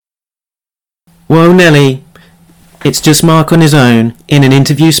Whoa, Nelly. It's just Mark on his own in an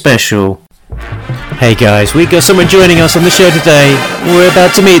interview special. Hey guys, we got someone joining us on the show today. We're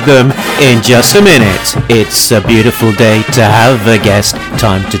about to meet them in just a minute. It's a beautiful day to have a guest.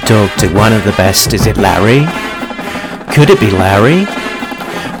 Time to talk to one of the best. Is it Larry? Could it be Larry?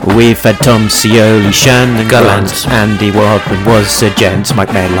 We've had Tom Scioli, Shannon Gallant, Andy Wardman was a gent,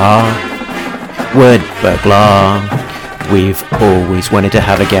 Mike Mailar, Word Burglar. We've always wanted to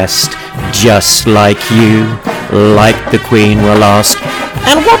have a guest just like you, like the Queen will ask,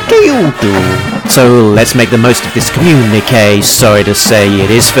 and what do you do? So let's make the most of this communique. Sorry to say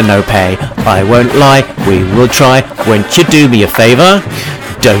it is for no pay. I won't lie, we will try. Won't you do me a favour?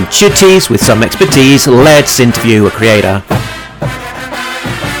 Don't you tease with some expertise. Let's interview a creator.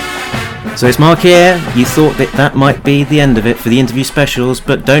 So it's Mark here. You thought that might be the end of it for the interview specials,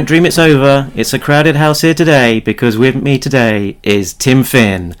 but don't dream it's over. It's a crowded house here today, because with me today is Tim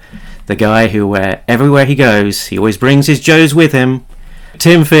Finn, the guy who, everywhere he goes, he always brings his Joes with him.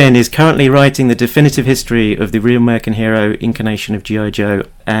 Tim Finn is currently writing the definitive history of the Real American Hero incarnation of G.I. Joe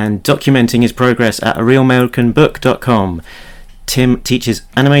and documenting his progress at realamericanbook.com. Tim teaches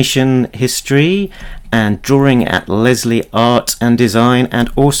animation history and drawing at Leslie Art and Design, and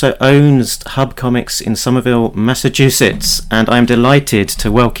also owns Hub Comics in Somerville, Massachusetts. And I'm delighted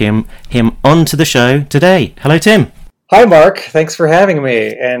to welcome him onto the show today. Hello, Tim. Hi, Mark. Thanks for having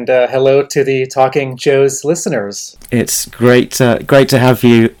me, and hello to the Talking Joes listeners. It's great to have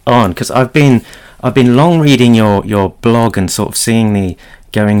you on, because I've been long reading your blog and sort of seeing the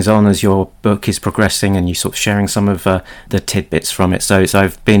goings on as your book is progressing, and you sort of sharing some of the tidbits from it. So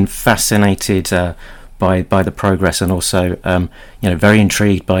I've been fascinated by the progress, and also very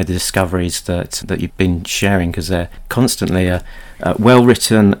intrigued by the discoveries that you've been sharing, because they're constantly well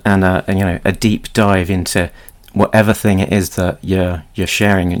written and a deep dive into whatever thing it is that you're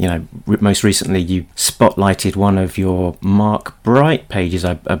sharing. Most recently you spotlighted one of your Mark Bright pages,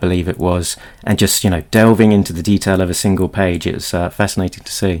 I believe it was, and just delving into the detail of a single page. It's fascinating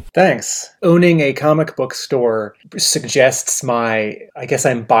to see. Thanks. Owning a comic book store suggests I guess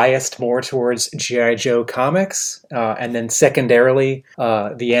I'm biased more towards G.I. Joe comics, and then secondarily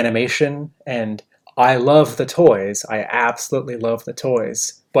the animation. And I love the toys. I absolutely love the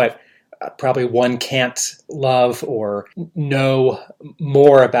toys, but probably one can't love or know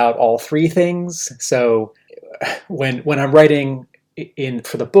more about all three things. So when I'm writing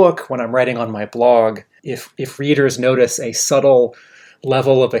for the book, when I'm writing on my blog, if readers notice a subtle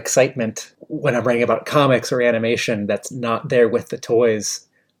level of excitement when I'm writing about comics or animation that's not there with the toys,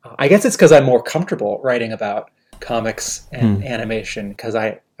 I guess it's because I'm more comfortable writing about comics and animation, because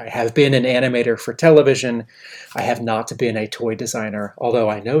I have been an animator for television. I have not been a toy designer, although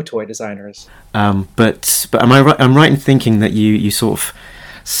I know toy designers. But am I right? I'm right in thinking that you sort of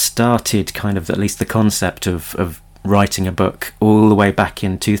started kind of at least the concept of writing a book all the way back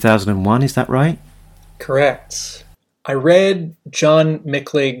in 2001. Is that right? Correct. I read John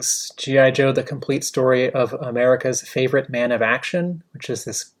Micklig's G.I. Joe: The Complete Story of America's Favorite Man of Action, which is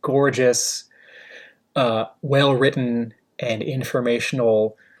this gorgeous, well-written and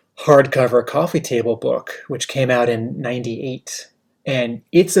informational hardcover coffee table book, which came out in '98. And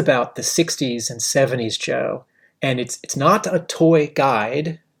it's about the 60s and 70s Joe. And it's not a toy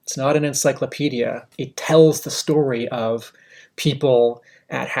guide. It's not an encyclopedia. It tells the story of people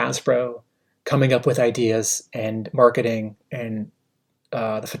at Hasbro coming up with ideas and marketing, and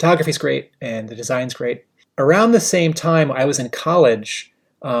the photography's great and the design's great. Around the same time I was in college,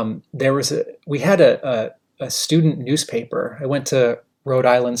 we had a student newspaper. I went to Rhode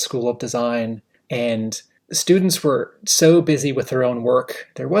Island School of Design, and students were so busy with their own work.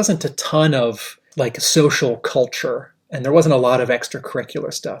 There wasn't a ton of social culture, and there wasn't a lot of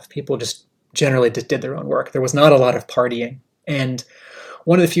extracurricular stuff. People just generally just did their own work. There was not a lot of partying. And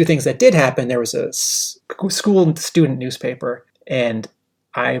one of the few things that did happen, there was a school student newspaper, and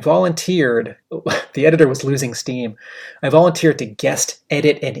I volunteered. The editor was losing steam. I volunteered to guest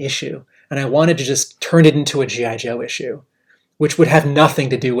edit an issue, and I wanted to just turn it into a G.I. Joe issue, which would have nothing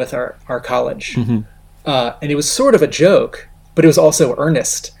to do with our college. Mm-hmm. And it was sort of a joke, but it was also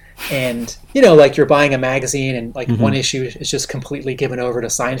earnest. And, you're buying a magazine, and one issue is just completely given over to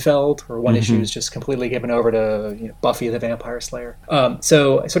Seinfeld, or one issue is just completely given over to Buffy the Vampire Slayer.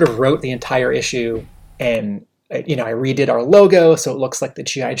 So I sort of wrote the entire issue, and I redid our logo so it looks like the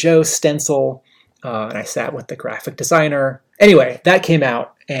G.I. Joe stencil, and I sat with the graphic designer. Anyway, that came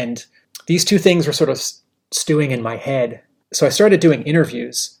out, and these two things were sort of stewing in my head. So I started doing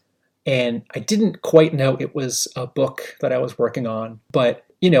interviews, and I didn't quite know it was a book that I was working on. But,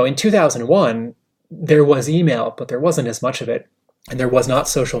 in 2001, there was email, but there wasn't as much of it, and there was not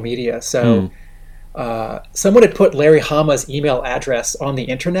social media. So Someone had put Larry Hama's email address on the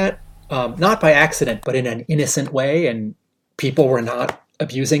internet, not by accident, but in an innocent way, and people were not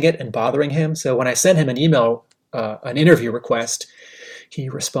abusing it and bothering him. So when I sent him an email, an interview request, he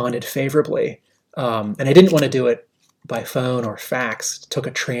responded favorably. And I didn't want to do it by phone or fax. Took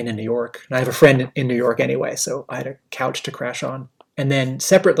a train in New York. And I have a friend in New York anyway, so I had a couch to crash on. And then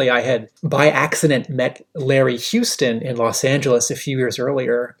separately, I had by accident met Larry Houston in Los Angeles a few years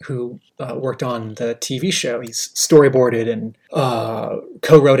earlier, who worked on the TV show. He's storyboarded and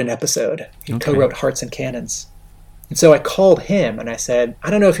co-wrote an episode. He co-wrote Hearts and Cannons. And so I called him and I said, I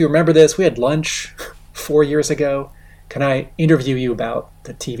don't know if you remember this. We had lunch 4 years ago. Can I interview you about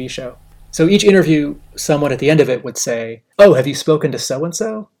the TV show? So each interview, someone at the end of it would say, oh, have you spoken to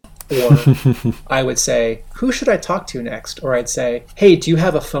so-and-so? Or I would say, who should I talk to next? Or I'd say, hey, do you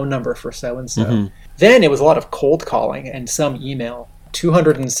have a phone number for so-and-so? Mm-hmm. Then it was a lot of cold calling and some email.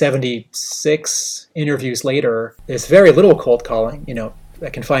 276 interviews later, there's very little cold calling. You know, I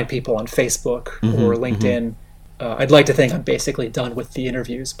can find people on Facebook or LinkedIn. I'd like to think I'm basically done with the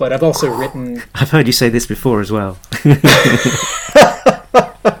interviews, but I've also written... I've heard you say this before as well.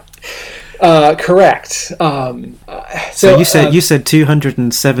 Correct. So you said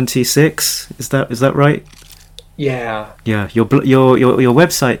 276. Is that right? Yeah. Yeah. Your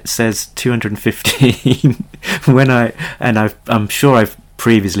website says 215. I'm sure I've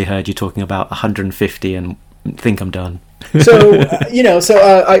previously heard you talking about 150 and think I'm done. So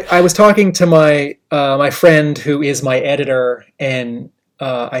I was talking to my my friend who is my editor, and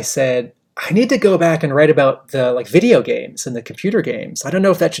I said, I need to go back and write about the video games and the computer games. I don't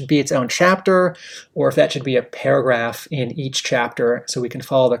know if that should be its own chapter or if that should be a paragraph in each chapter so we can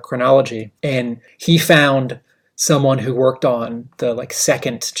follow the chronology. And he found someone who worked on the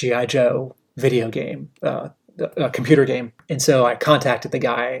second G.I. Joe video game, computer game. And so I contacted the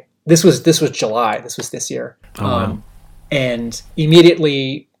guy. This was July. This was this year. Oh, wow. And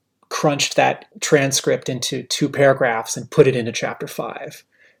immediately crunched that transcript into 2 paragraphs and put it into chapter 5.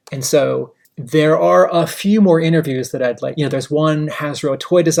 And so there are a few more interviews that I'd like. There's one Hasbro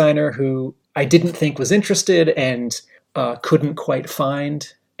toy designer who I didn't think was interested and couldn't quite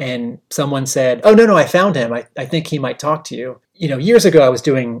find. And someone said, oh, no, I found him. I think he might talk to you. Years ago, I was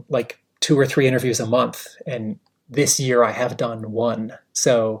doing 2 or 3 interviews a month. And this year I have done 1.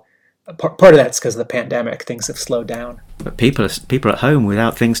 So part of that's because of the pandemic. Things have slowed down. But people are at home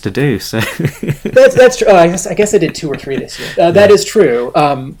without things to do, so that's true. I guess I did 2 or 3 this year. That is true.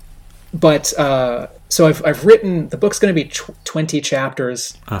 So I've written, the book's going to be 20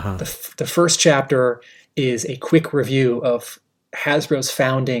 chapters. The first chapter is a quick review of Hasbro's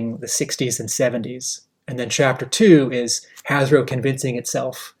founding, the 60s and 70s, and then chapter 2 is Hasbro convincing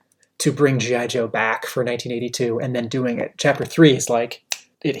itself to bring G.I. Joe back for 1982, and then doing it. Chapter 3 is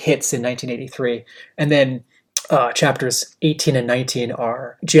it hits in 1983, and then chapters 18 and 19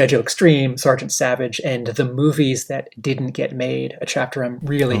 are G.I. Joe Extreme, Sergeant Savage, and the movies that didn't get made, a chapter I'm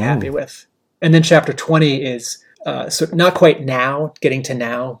really happy with. And then chapter 20 is so not quite now, getting to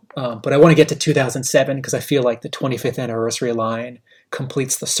now, but I want to get to 2007 because I feel like the 25th anniversary line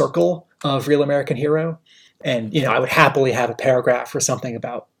completes the circle of Real American Hero. And, I would happily have a paragraph or something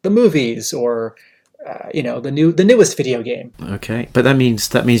about the movies or the newest video game. Okay, but that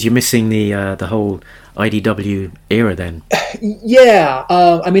means you're missing the whole IDW era then. Yeah,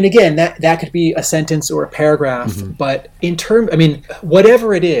 again, that could be a sentence or a paragraph, but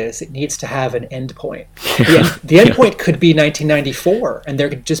whatever it is, it needs to have an end point. The end point could be 1994, and there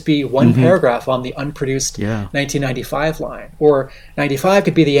could just be one paragraph on the unproduced 1995 line, or 95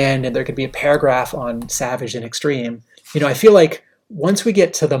 could be the end, and there could be a paragraph on Savage and Extreme. I feel like once we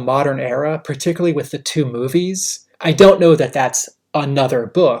get to the modern era, particularly with the 2 movies, I don't know that that's another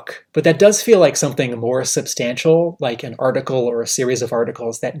book, but that does feel like something more substantial, like an article or a series of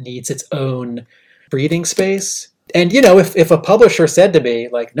articles that needs its own breathing space. And, if a publisher said to me,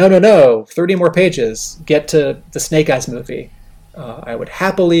 no, 30 more pages, get to the Snake Eyes movie, I would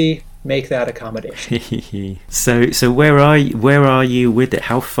happily make that accommodation. So where are you with it?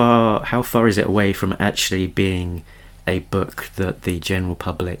 How far is it away from actually being a book that the general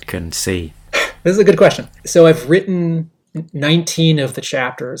public can see? This is a good question. So I've written 19 of the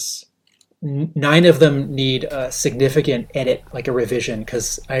chapters. 9 of them need a significant edit, like a revision,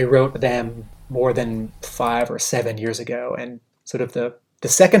 because I wrote them more than 5 or 7 years ago. And sort of the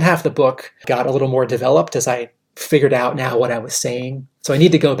second half of the book got a little more developed as I figured out now what I was saying. So I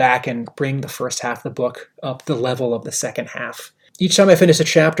need to go back and bring the first half of the book up the level of the second half. Each time I finish a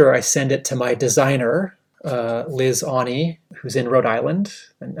chapter, I send it to my designer, Liz Awney, who's in Rhode Island,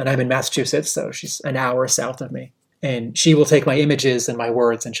 and I'm in Massachusetts, so she's an hour south of me. and she will take my images and my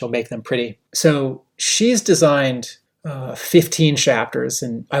words and she'll make them pretty. So she's designed 15 chapters,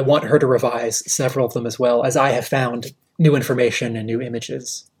 and I want her to revise several of them as well, as I have found new information and new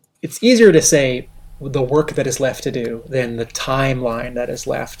images. It's easier to say the work that is left to do than the timeline that is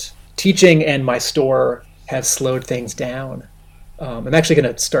left. Teaching and my store have slowed things down. I'm actually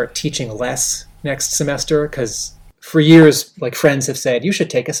going to start teaching less next semester because for years, like, friends have said, you should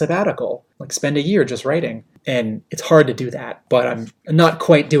take a sabbatical, like spend a year just writing. And it's hard to do that, but I'm not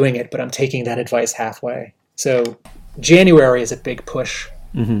quite doing it, but I'm taking that advice halfway. So January is a big push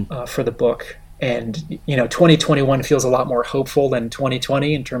for the book. And, 2021 feels a lot more hopeful than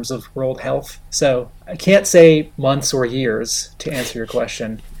 2020 in terms of world health. So I can't say months or years to answer your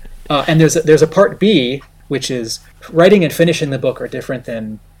question. And there's a part B, which is writing and finishing the book are different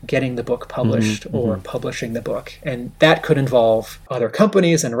than getting the book published or publishing the book. And that could involve other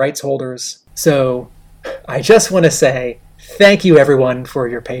companies and rights holders. So I just want to say thank you, everyone, for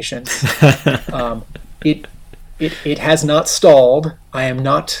your patience. It has not stalled. I am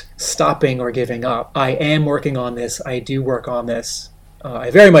not stopping or giving up. I am working on this. I do work on this. I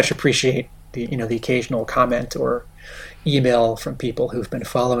very much appreciate the occasional comment or email from people who've been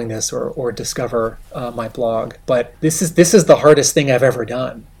following this or discover my blog. But this is the hardest thing I've ever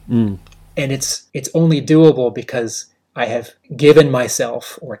done, and it's only doable because I have given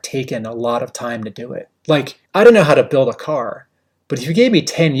myself or taken a lot of time to do it. Like, I don't know how to build a car, but if you gave me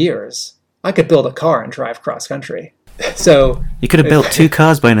 10 years, I could build a car and drive cross country. So you could have built 2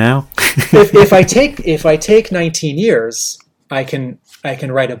 cars by now. if I take 19 years, I can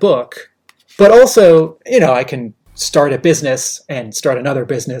write a book, but also, I can start a business and start another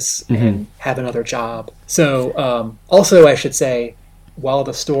business and have another job. So also I should say, while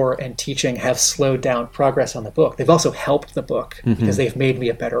the store and teaching have slowed down progress on the book, they've also helped the book because they've made me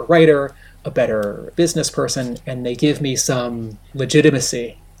a better writer, a better business person, and they give me some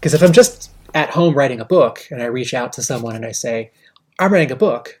legitimacy. Because if I'm just at home writing a book and I reach out to someone and I say, I'm writing a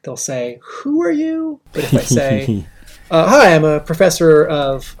book, they'll say, who are you? But if I say, hi, I'm a professor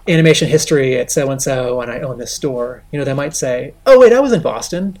of animation history at so-and-so and I own this store, they might say, oh, wait, I was in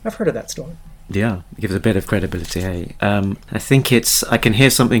Boston. I've heard of that store. Yeah, it gives a bit of credibility, hey. I think I can hear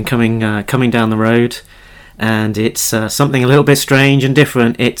something coming down the road, and it's something a little bit strange and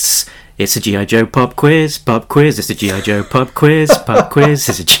different. It's a G.I. Joe pub quiz. It's a G.I. Joe pub quiz.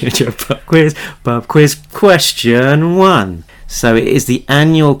 It's a G.I. Joe pub quiz. Question 1. So it is the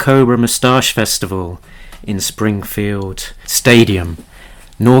annual Cobra Moustache Festival in Springfield Stadium.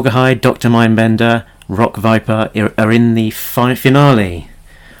 Naugahyde, Dr. Mindbender, Rock Viper are in the finale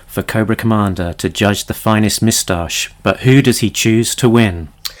for Cobra Commander to judge the finest moustache. But who does he choose to win?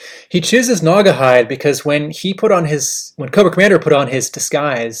 He chooses Naugahyde because when Cobra Commander put on his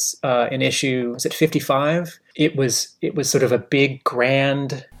disguise in issue, was it 55? It was sort of a big,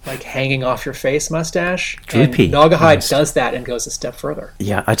 grand, like hanging off your face mustache. Droopy. And Naugahyde does that and goes a step further.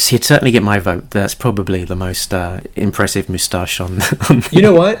 Yeah, he'd certainly get my vote. That's probably the most impressive moustache on You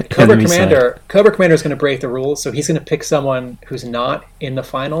know what? Cobra Commander is going to break the rules, so he's going to pick someone who's not in the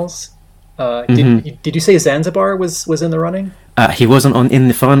finals. Did you say Zanzibar was in the running? He wasn't in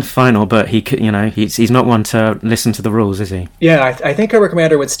the final, but he could, he's not one to listen to the rules, is he? Yeah, I think Cobra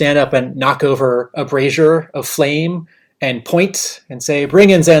Commander would stand up and knock over a brazier of flame and point and say,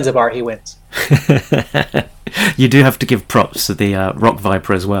 "Bring in Zanzibar." He wins. You do have to give props to the Rock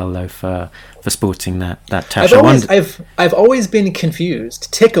Viper as well, though, for sporting that tash. I've always been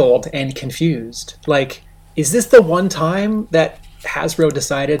confused, tickled, and confused. Like, is this the one time that Hasbro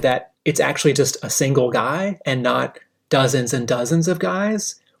decided that it's actually just a single guy and not dozens and dozens of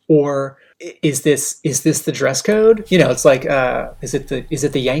guys? Or is this the dress code? It's like, is it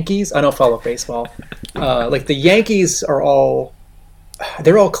the Yankees? I don't follow baseball. Like, the Yankees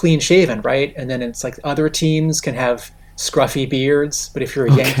they're all clean shaven, right? And then it's like other teams can have scruffy beards, but if you're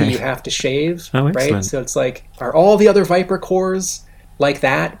a Yankee, you have to shave, right? So it's like, are all the other Viper Corps like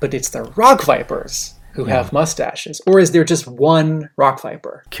that? But it's the Rock Vipers who have mustaches, or is there just one Rock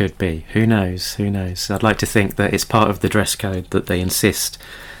Viper? Could be. Who knows? I'd like to think that it's part of the dress code that they insist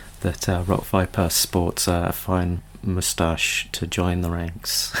that Rock Viper sports a fine moustache to join the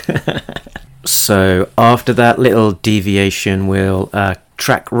ranks. So after that little deviation, we'll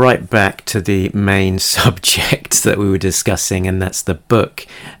track right back to the main subject that we were discussing, and that's the book,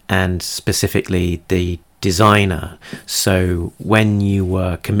 and specifically the designer. So when you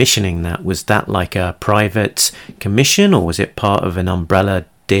were commissioning that, was that like a private commission, or was it part of an umbrella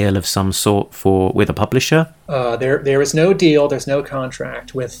deal of some sort with a publisher? There is no deal. There's no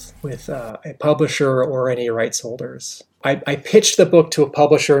contract with a publisher or any rights holders. I pitched the book to a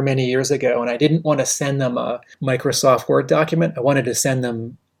publisher many years ago, and I didn't want to send them a Microsoft Word document. I wanted to send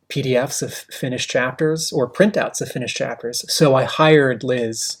them PDFs of finished chapters or printouts of finished chapters. So I hired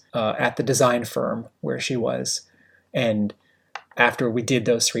Liz at the design firm where she was. And after we did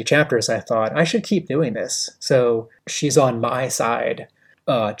those 3 chapters, I thought I should keep doing this. So she's on my side,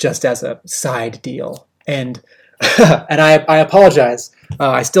 just as a side deal. And and I apologize.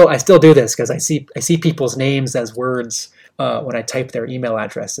 I still do this because I see people's names as words when I type their email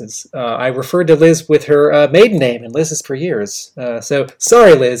addresses. I referred to Liz with her maiden name, and Liz is for years. So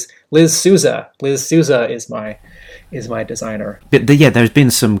sorry, Liz. Liz Souza. Liz Souza is my designer. But there's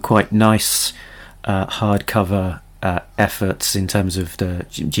been some quite nice hardcover efforts in terms of the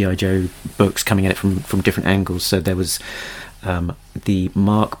G.I. Joe books coming at it from different angles. So there was the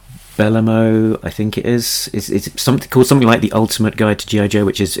Mark Bellamo, I think it is something called something like the Ultimate Guide to G.I. Joe,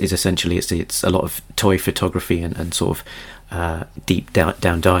 which is essentially it's a lot of toy photography and sort of deep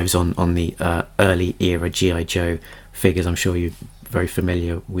down dives on the early era G.I. Joe figures. I'm sure you're very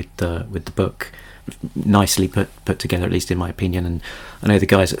familiar with the book. Nicely put together, at least in my opinion. And I know the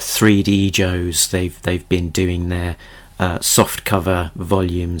guys at 3D Joes, they've been doing their soft cover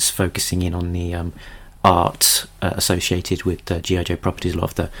volumes, focusing in on the art associated with G.I. Joe properties, a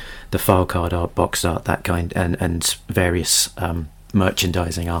lot of the file card art, box art, that kind, and various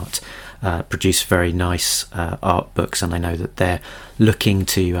merchandising art. Produce very nice art books, and I know that they're looking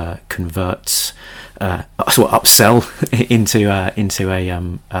to convert, upsell into a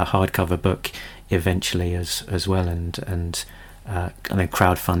hardcover book eventually as well, and I know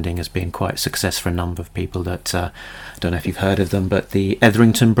crowdfunding has been quite a success for a number of people that I don't know if you've heard of them, but the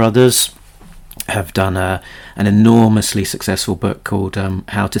Etherington brothers have done an enormously successful book called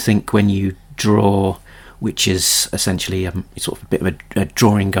How to Think When You Draw, which is essentially sort of a bit of a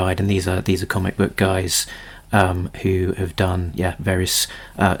drawing guide, and these are comic book guys who have done various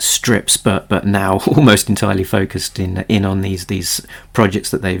strips, but now almost entirely focused in on these projects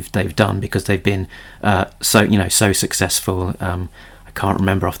that they've done, because they've been so successful. I can't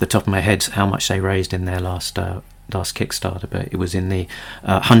remember off the top of my head how much they raised in their last Kickstarter, but it was in the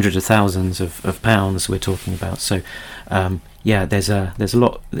hundreds of thousands of pounds we're talking about. So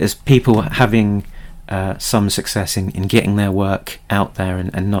there's people having some success in getting their work out there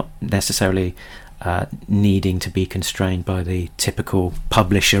and not necessarily needing to be constrained by the typical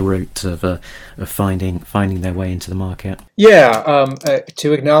publisher route of finding their way into the market.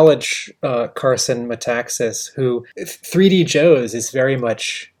 To acknowledge Carson Metaxas, who 3D Joe's is very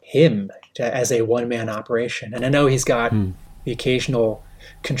much him as a one-man operation. And I know he's got the occasional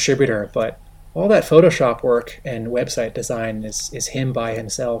contributor, but all that Photoshop work and website design is him by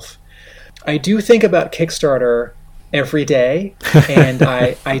himself. I do think about Kickstarter every day, and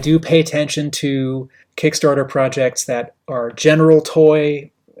I do pay attention to Kickstarter projects that are general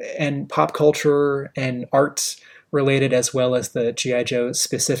toy and pop culture and arts related, as well as the G.I. Joe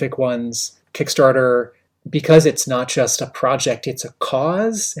specific ones. Kickstarter, because it's not just a project, it's a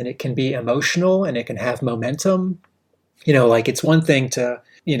cause, and it can be emotional and it can have momentum. Like it's one thing to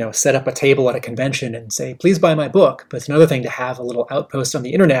set up a table at a convention and say, please buy my book. But it's another thing to have a little outpost on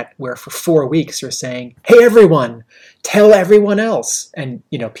the internet where for 4 weeks you're saying, hey, everyone, tell everyone else. And,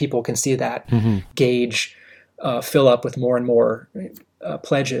 people can see that gauge fill up with more and more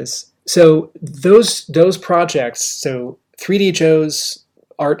pledges. So those projects, so 3D Joe's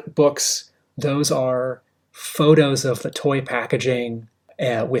art books, those are photos of the toy packaging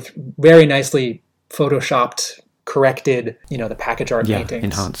with very nicely photoshopped, corrected, the package art paintings.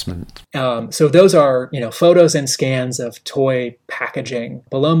 Enhancement. So those are, photos and scans of toy packaging.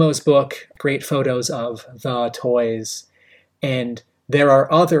 Belomo's book, great photos of the toys. And there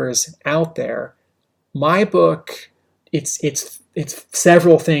are others out there. My book, it's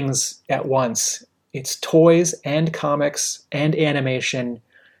several things at once. It's toys and comics and animation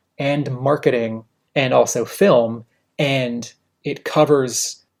and marketing and also film. And it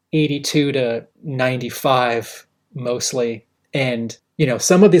covers 82 to 95 mostly. And,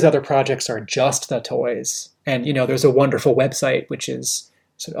 some of these other projects are just the toys. And, there's a wonderful website, which is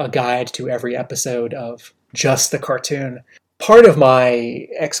a guide to every episode of just the cartoon. Part of my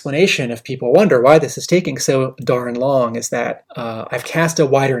explanation, if people wonder why this is taking so darn long, is that I've cast a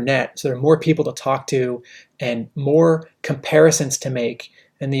wider net. So there are more people to talk to and more comparisons to make.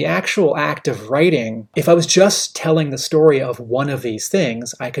 And the actual act of writing, if I was just telling the story of one of these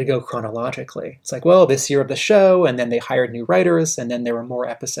things, I could go chronologically. It's like, well, this year of the show, and then they hired new writers, and then there were more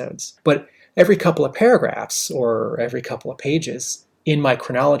episodes. But every couple of paragraphs or every couple of pages in my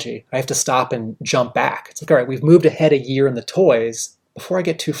chronology, I have to stop and jump back. It's like, all right, we've moved ahead a year in the toys. before I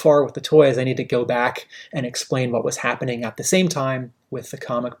get too far with the toys, I need to go back and explain what was happening at the same time with the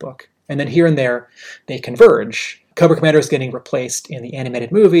comic book. And then here and there, they converge. Cobra Commander is getting replaced in the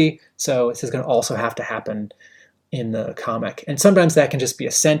animated movie, so this is going to also have to happen in the comic. And sometimes that can just be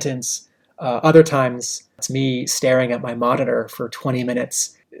a sentence. Other times, it's me staring at my monitor for 20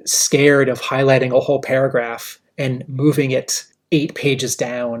 minutes, scared of highlighting a whole paragraph and moving it 8 pages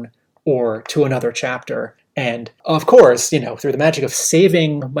down or to another chapter. And of course, through the magic of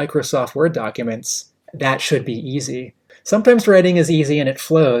saving Microsoft Word documents, that should be easy. Sometimes writing is easy and it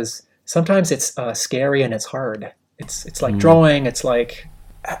flows. Sometimes it's scary and it's hard. It's like drawing. It's like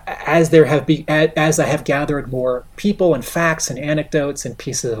as I have gathered more people and facts and anecdotes and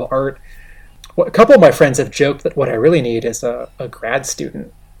pieces of art. A couple of my friends have joked that what I really need is a grad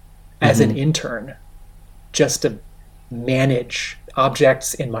student as an intern, just to manage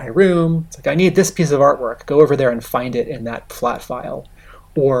objects in my room. It's like, I need this piece of artwork. Go over there and find it in that flat file.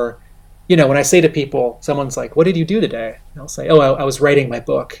 Or, when I say to people, someone's like, what did you do today? And I'll say, I was writing my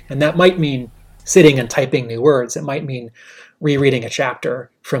book. And that might mean sitting and typing new words. It might mean rereading a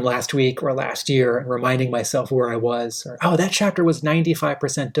chapter from last week or last year and reminding myself where I was. Or, that chapter was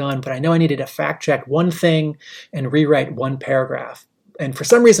 95% done, but I know I needed to fact check one thing and rewrite one paragraph. And for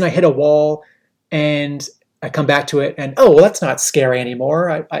some reason I hit a wall and I come back to it and, that's not scary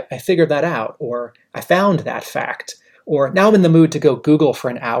anymore. I figured that out, or I found that fact, or now I'm in the mood to go Google for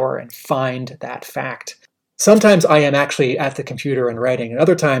an hour and find that fact. Sometimes I am actually at the computer and writing, and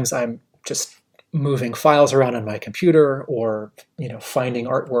other times I'm just moving files around on my computer or, finding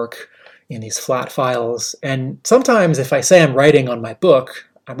artwork in these flat files. And sometimes if I say I'm writing on my book,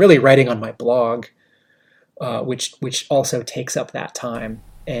 I'm really writing on my blog, which also takes up that time.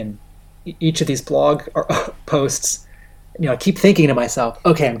 And each of these blog posts, I keep thinking to myself,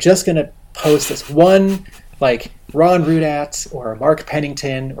 okay, I'm just going to post this one, like Ron Rudat or Mark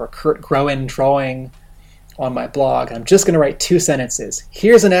Pennington or Kurt Groen drawing on my blog. I'm just going to write 2 sentences.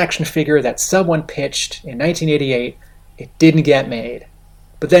 Here's an action figure that someone pitched in 1988. It didn't get made.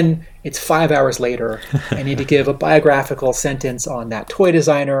 But then it's 5 hours later. I need to give a biographical sentence on that toy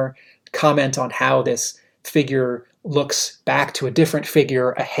designer, comment on how this figure looks back to a different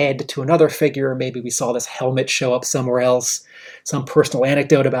figure, ahead to another figure. Maybe we saw this helmet show up somewhere else. Some personal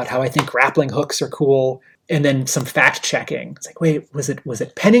anecdote about how I think grappling hooks are cool. And then some fact checking. It's like, wait, was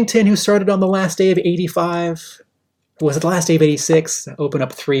it Pennington who started on the last day of 85? Was it the last day of 86? Open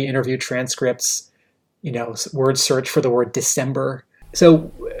up 3 interview transcripts, word search for the word December. So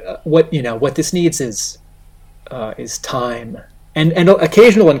what this needs is time and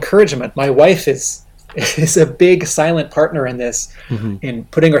occasional encouragement. My wife is a big silent partner in this, in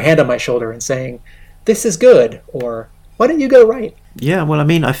putting her hand on my shoulder and saying, this is good, or why don't you go write? Yeah, well, I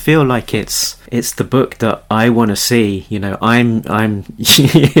mean, I feel like it's the book that I want to see. I'm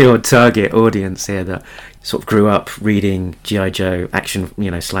your target audience here that sort of grew up reading G.I. Joe action, /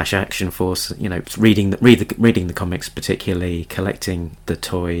 Action Force, reading the comics, particularly collecting the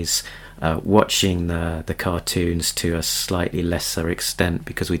toys, watching the cartoons to a slightly lesser extent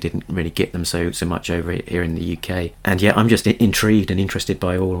because we didn't really get them so much over here in the UK. And yeah, I'm just intrigued and interested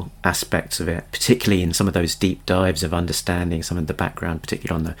by all aspects of it, particularly in some of those deep dives of understanding some of the background,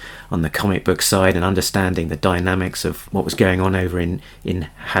 particularly on the comic book side, and understanding the dynamics of what was going on over in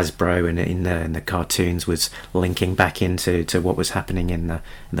Hasbro and in the cartoons was linking back into what was happening in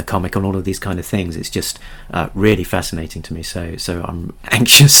the comic, and all of these kind of things. It's just really fascinating to me. So I'm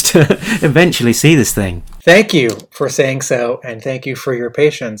anxious to eventually see this thing. Thank you for saying so, and thank you for your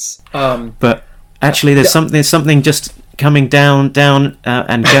patience. But actually, there's something just coming down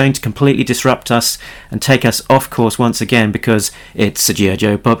and going to completely disrupt us and take us off course once again, because it's a G.I.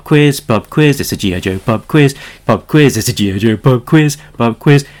 Joe pub quiz, it's a G.I. Joe pub quiz, it's a G.I. Joe pub quiz.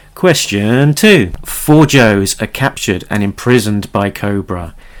 Question 2. 4 Joes are captured and imprisoned by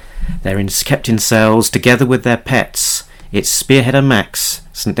Cobra. They're kept in cells together with their pets. It's Spearheader Max,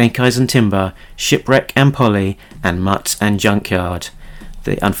 Snake Eyes and Timber, Shipwreck and Polly, and Mutt and Junkyard.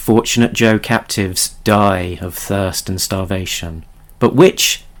 The unfortunate Joe captives die of thirst and starvation. But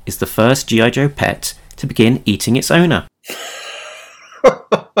which is the first G.I. Joe pet to begin eating its owner?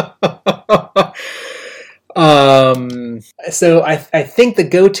 So I think the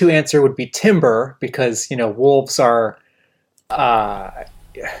go-to answer would be Timber, because wolves are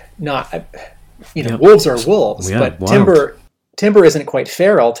not. Wolves are wolves, but wild. Timber isn't quite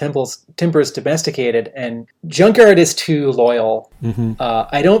feral. Timber's domesticated, and Junkyard is too loyal.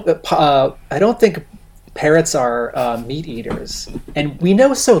 I don't think parrots are meat eaters, and we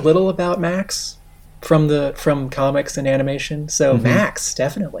know so little about Max from comics and animation. So Max,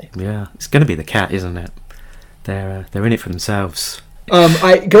 definitely. Yeah, it's going to be the cat, isn't it? They're in it for themselves.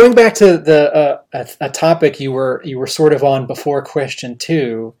 Going back to the a topic you were sort of on before question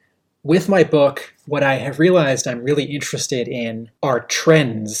 2. With my book, what I have realized I'm really interested in are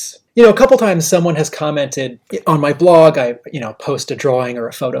trends. A couple times someone has commented on my blog. I post a drawing or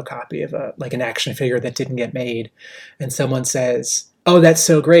a photocopy of an action figure that didn't get made, and someone says, "Oh, that's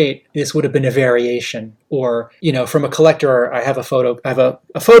so great! This would have been a variation." Or from a collector, I have a photo. I have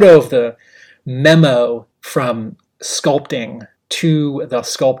a photo of the memo from sculpting to the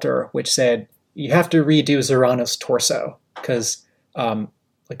sculptor, which said, "You have to redo Zorana's torso because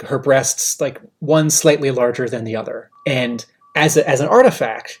her breasts, one slightly larger than the other." And as an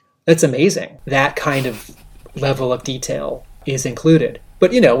artifact, that's amazing. That kind of level of detail is included.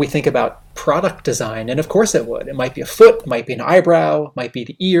 But we think about product design, and of course it would. It might be a foot, it might be an eyebrow, it might be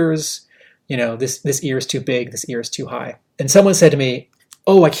the ears. This ear is too big, this ear is too high. And someone said to me,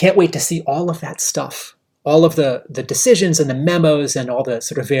 "Oh, I can't wait to see all of that stuff. All of the decisions and the memos and all the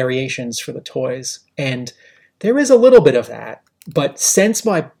sort of variations for the toys." And there is a little bit of that. But since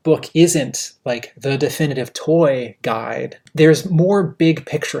my book isn't the definitive toy guide, there's more big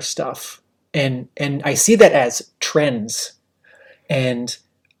picture stuff. And I see that as trends. And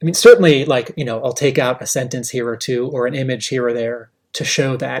I mean, certainly I'll take out a sentence here or two or an image here or there to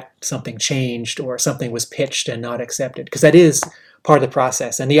show that something changed or something was pitched and not accepted, because that is part of the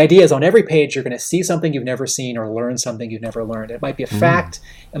process. And the idea is on every page you're going to see something you've never seen or learn something you've never learned. It might be a fact,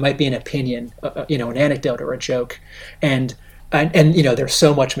 it might be an opinion, an anecdote or a joke. And there's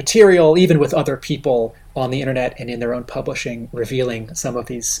so much material, even with other people on the internet and in their own publishing, revealing some of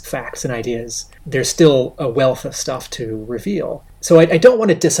these facts and ideas. There's still a wealth of stuff to reveal. So I don't want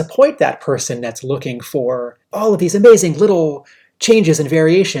to disappoint that person that's looking for all of these amazing little changes and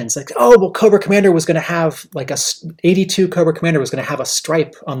variations. Cobra Commander was going to have 82 Cobra Commander was going to have a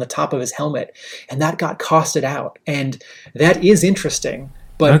stripe on the top of his helmet, and that got costed out. And that is interesting.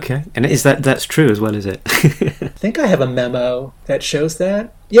 But okay, and that's true as well, is it? I think I have a memo that shows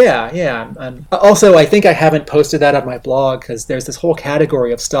that. Yeah. Also, I think I haven't posted that on my blog because there's this whole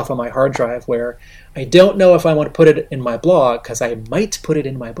category of stuff on my hard drive where I don't know if I want to put it in my blog because I might put it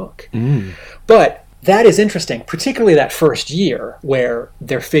in my book. But that is interesting, particularly that first year where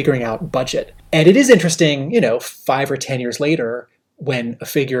they're figuring out budget. And it is interesting, 5 or 10 years later, when a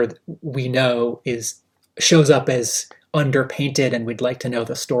figure we know shows up as underpainted and we'd like to know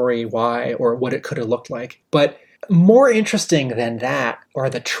the story, why, or what it could have looked like. But more interesting than that are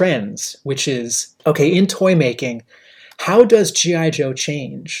the trends, which is, okay, in toy making, how does G.I. Joe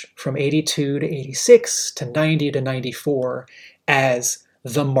change from 82 to 86 to 90 to 94 as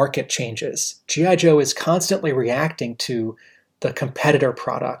the market changes? G.I. Joe is constantly reacting to the competitor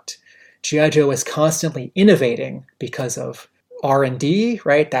product. G.I. Joe is constantly innovating because of R&D,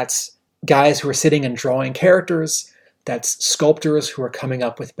 right? That's guys who are sitting and drawing characters. That's sculptors who are coming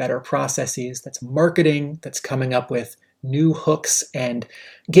up with better processes. That's marketing that's coming up with new hooks and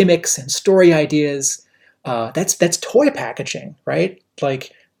gimmicks and story ideas. That's toy packaging, right?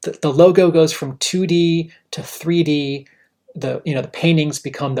 The logo goes from 2D to 3D. The paintings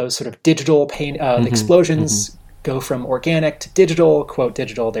become those sort of digital paint. The explosions go from organic to digital. Quote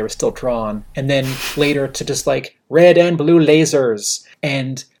digital. They were still drawn, and then later to just red and blue lasers.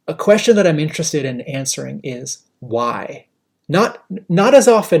 And a question that I'm interested in answering is why? Not as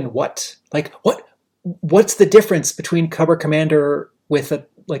often what. What's the difference between Cobra Commander with a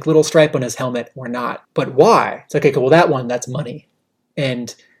little stripe on his helmet or not? But why? It's okay, well, that one, that's money.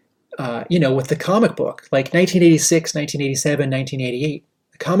 And with the comic book, 1986, 1987, 1988,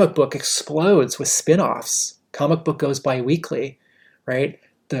 the comic book explodes with spin-offs. Comic book goes bi-weekly, right?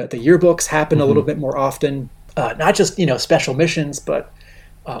 The yearbooks happen a little bit more often. Not just special missions, but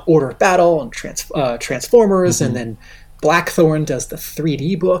Order of Battle and Transformers, and then Blackthorn does the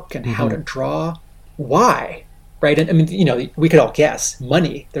 3D book and how to draw. Why? Right? And I mean, we could all guess.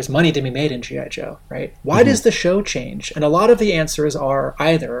 Money. There's money to be made in G.I. Joe, right? Why does the show change? And a lot of the answers are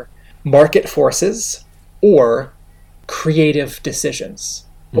either market forces or creative decisions,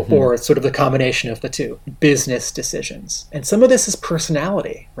 or sort of the combination of the two, business decisions. And some of this is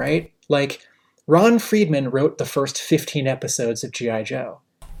personality, right? Ron Friedman wrote the first 15 episodes of G.I. Joe.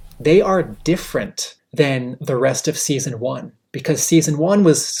 They are different than the rest of season 1 because season 1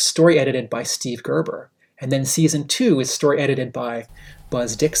 was story edited by Steve Gerber, and then season 2 is story edited by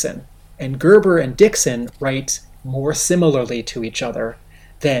Buzz Dixon. And Gerber and Dixon write more similarly to each other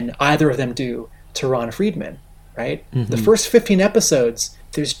than either of them do to Ron Friedman, right? The first 15 episodes,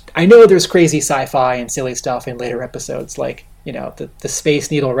 I know there's crazy sci-fi and silly stuff in later episodes, the Space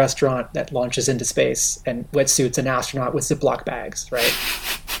Needle restaurant that launches into space and wetsuits an astronaut with Ziploc bags, right?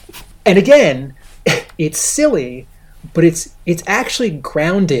 And again, it's silly, but it's actually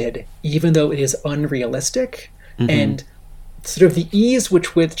grounded, even though it is unrealistic. And sort of the ease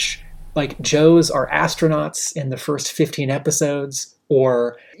with which like Joes are astronauts in the first 15 episodes,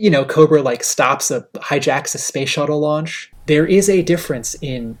 or Cobra like hijacks a space shuttle launch. There is a difference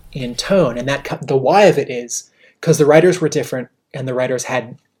in tone, and that the why of it is because the writers were different and the writers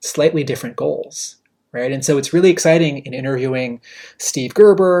had slightly different goals. Right. And so it's really exciting in interviewing Steve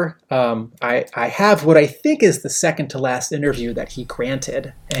Gerber. I have what I think is the second to last interview that he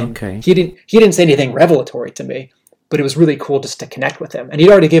granted. And he didn't say anything revelatory to me, but it was really cool just to connect with him. And he'd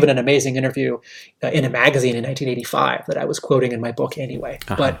already given an amazing interview in a magazine in 1985 that I was quoting in my book anyway.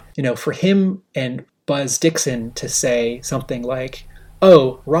 But, for him and Buzz Dixon to say something like,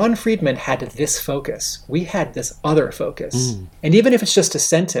 oh, Ron Friedman had this focus. We had this other focus. And even if it's just a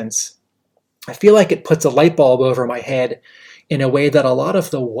sentence, I feel like it puts a light bulb over my head in a way that a lot of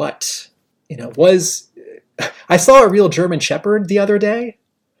the was. I saw a real German Shepherd the other day,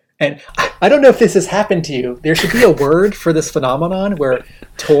 and I don't know if this has happened to you. There should be a word for this phenomenon where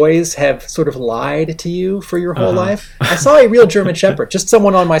toys have sort of lied to you for your whole life. I saw a real German Shepherd, just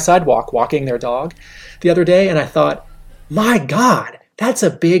someone on my sidewalk walking their dog the other day, and I thought, my God, that's a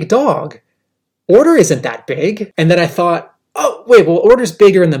big dog. Order isn't that big. And then I thought, oh, wait, well, Order's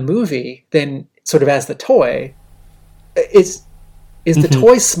bigger in the movie than sort of as the toy. Is the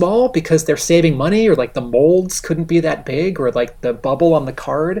toy small because they're saving money, or like the molds couldn't be that big, or like the bubble on the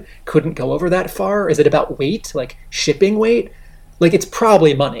card couldn't go over that far? Is it about weight, like shipping weight? Like, it's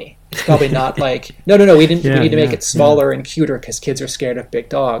probably money. It's probably not like, no, we need to make it smaller and cuter because kids are scared of big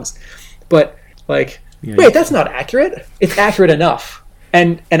dogs. But like, wait, that's not accurate. It's accurate enough.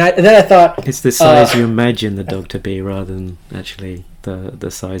 And then I thought, it's the size you imagine the dog to be rather than actually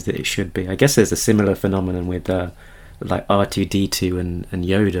the size that it should be. I guess there's a similar phenomenon with like R2D2 and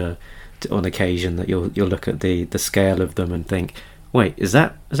Yoda on occasion, that you'll look at the scale of them and think, wait, is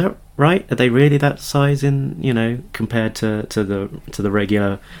that right? Are they really that size in compared to the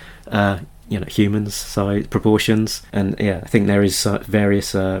regular humans size proportions? And I think there is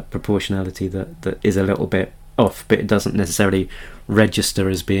various proportionality that is a little bit off, but it doesn't necessarily register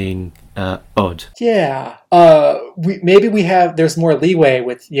as being odd. There's more leeway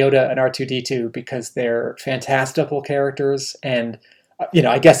with Yoda and R2D2 because they're fantastical characters, and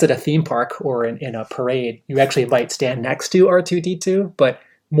I guess at a theme park or in a parade you actually might stand next to R2D2, but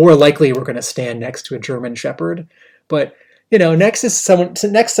more likely we're going to stand next to a German Shepherd. But next someone's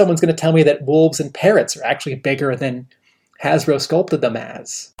going to tell me that wolves and parrots are actually bigger than Hasbro sculpted them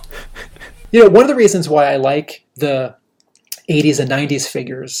as. One of the reasons why I like the 80s and 90s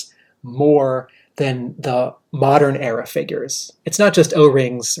figures more than the modern era figures, it's not just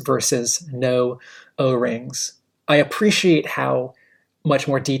O-rings versus no O-rings. I appreciate how much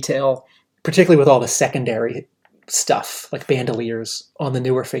more detail, particularly with all the secondary stuff like bandoliers on the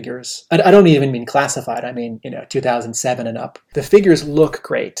newer figures. I don't even mean classified. I mean, 2007 and up. The figures look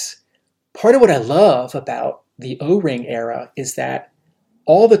great. Part of what I love about the O-ring era is that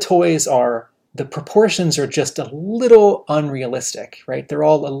all the toys the proportions are just a little unrealistic, right? They're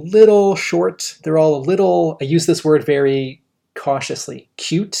all a little short. They're all a little, I use this word very cautiously,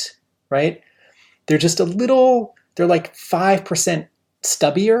 cute, right? They're just they're like 5%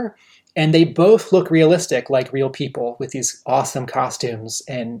 stubbier, and they both look realistic, like real people with these awesome costumes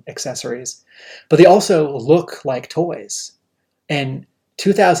and accessories. But they also look like toys. And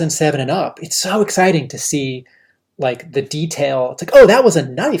 2007 and up, it's so exciting to see like the detail. It's like, oh, that was a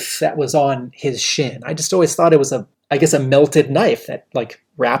knife that was on his shin. I just always thought it was a melted knife that like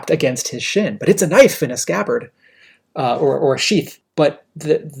wrapped against his shin, but it's a knife in a scabbard or a sheath. But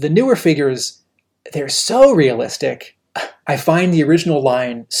the newer figures, they're so realistic. I find the original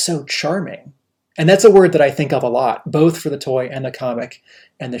line so charming. And that's a word that I think of a lot, both for the toy and the comic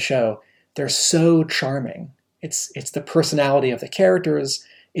and the show. They're so charming. It's the personality of the characters.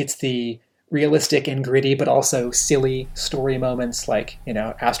 It's the realistic and gritty, but also silly story moments like,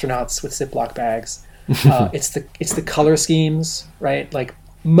 astronauts with Ziploc bags. It's the color schemes, right? Like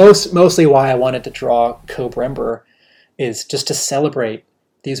mostly why I wanted to draw Cobra is just to celebrate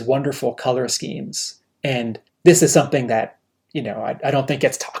these wonderful color schemes. And this is something that, I don't think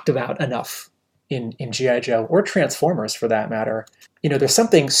gets talked about enough in G.I. Joe or Transformers for that matter. There's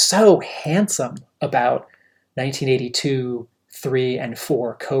something so handsome about 1982, 3, and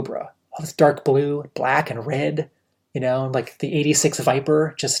 4 Cobra. All this dark blue, black, and red, like the 86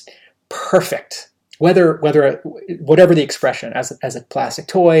 Viper, just perfect. Whatever the expression, as a plastic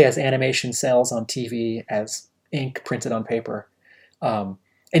toy, as animation cells on TV, as ink printed on paper. And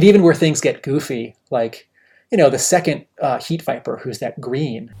even where things get goofy, like, the second Heat Viper, who's that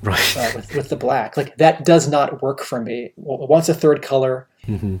green Right. with the black. Like, that does not work for me. It wants a third color,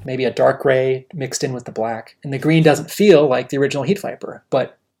 maybe a dark gray mixed in with the black. And the green doesn't feel like the original Heat Viper,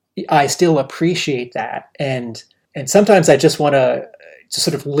 but I still appreciate that. And sometimes I just want to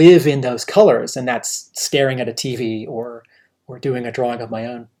sort of live in those colors, and that's staring at a TV or doing a drawing of my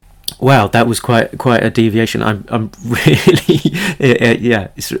own. Wow, that was quite a deviation. I'm really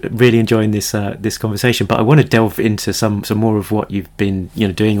it's really enjoying this conversation. But I want to delve into some more of what you've been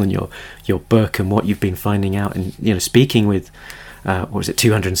doing on your book and what you've been finding out, and speaking with what was it,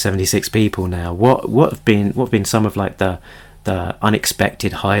 276 people now. What have been some of like the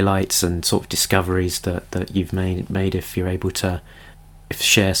unexpected highlights and sort of discoveries that you've made, if you're able to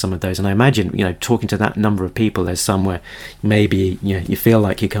share some of those? And I imagine, talking to that number of people, there's some where maybe you feel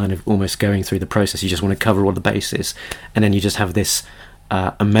like you're kind of almost going through the process, you just want to cover all the bases, and then you just have this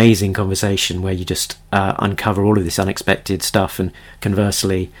amazing conversation where you just uncover all of this unexpected stuff. And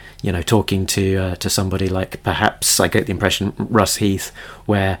conversely, talking to somebody like, perhaps I get the impression, Russ Heath,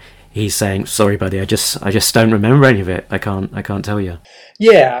 where he's saying, sorry buddy, I just don't remember any of it, I can't tell you.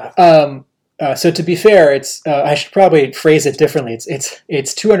 So to be fair, it's I should probably phrase it differently.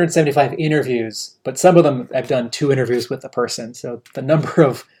 It's 275 interviews, but some of them I've done 2 interviews with a person. So the number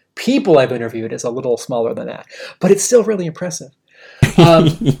of people I've interviewed is a little smaller than that, but it's still really impressive.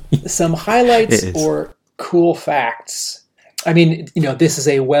 Some highlights or cool facts. I mean, this is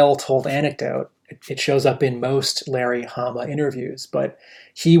a well-told anecdote. It shows up in most Larry Hama interviews, but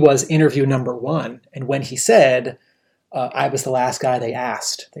he was interview number 1, and when he said, I was the last guy they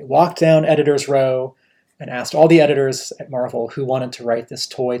asked. They walked down Editor's Row and asked all the editors at Marvel who wanted to write this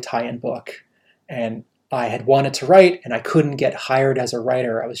toy tie-in book. And I had wanted to write, and I couldn't get hired as a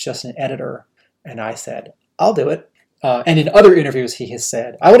writer. I was just an editor. And I said, I'll do it. And in other interviews, he has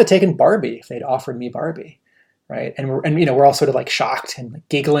said, I would have taken Barbie if they'd offered me Barbie. Right? And we're all sort of like shocked and like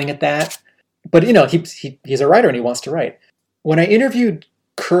giggling at that. But, he's a writer and he wants to write. When I interviewed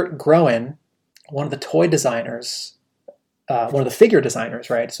Kurt Groen, one of the toy designers, one of the figure designers,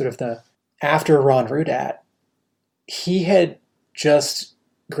 right? Sort of after Ron Rudat, he had just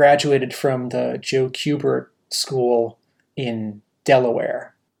graduated from the Joe Kubert School in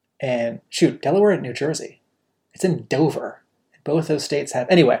Delaware. And Delaware and New Jersey. It's in Dover. Both those states have,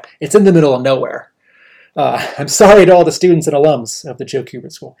 anyway, it's in the middle of nowhere. I'm sorry to all the students and alums of the Joe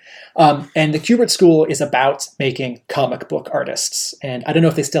Kubert School. And the Kubert School is about making comic book artists. And I don't know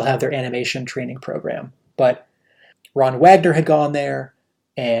if they still have their animation training program, but Ron Wagner had gone there,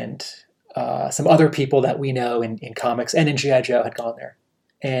 and some other people that we know in comics and in G.I. Joe had gone there.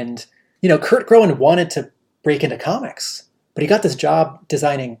 And, Kurt Groen wanted to break into comics, but he got this job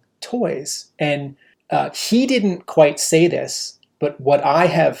designing toys. And he didn't quite say this, but what I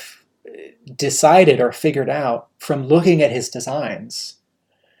have decided or figured out from looking at his designs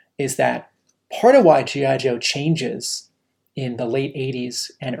is that part of why G.I. Joe changes in the late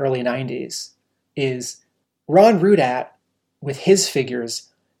 80s and early 90s is Ron Rudat, with his figures,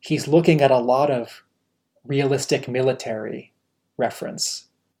 he's looking at a lot of realistic military reference.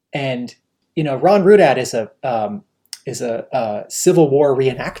 And, Ron Rudat is a Civil War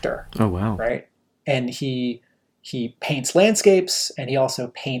reenactor. Oh, wow. Right? And he paints landscapes, and he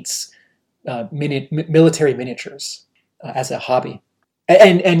also paints military miniatures as a hobby.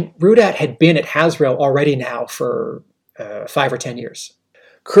 And Rudat had been at Hasbro already now for 5 or 10 years.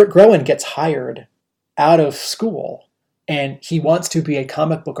 Kurt Groen gets hired out of school, and he wants to be a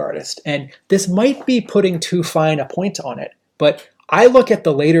comic book artist. And this might be putting too fine a point on it, but I look at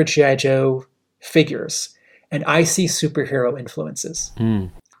the later G.I. Joe figures, and I see superhero influences.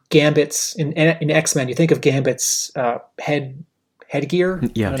 Gambit's, in X-Men, you think of Gambit's headgear?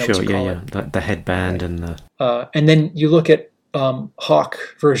 Yeah, sure, yeah. The headband, right. And then you look at Hawk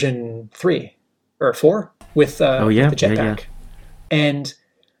version 3, or 4, with the jetpack. Yeah. And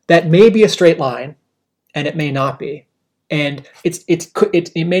that may be a straight line, and it may not be. And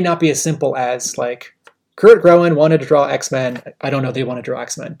it may not be as simple as like Kurt Groen wanted to draw X-Men. I don't know if they want to draw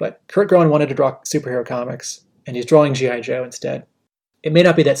X-Men, but Kurt Groen wanted to draw superhero comics, and he's drawing G.I. Joe instead. It may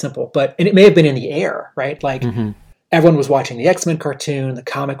not be that simple, and it may have been in the air, right? Like everyone was watching the X-Men cartoon, the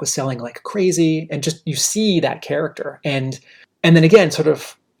comic was selling like crazy, and just you see that character. And then again, sort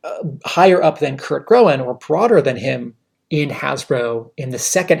of higher up than Kurt Groen or broader than him in Hasbro in the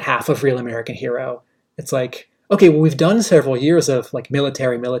second half of Real American Hero, it's like, okay, well, we've done several years of like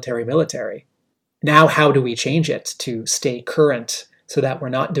military. Now, how do we change it to stay current so that we're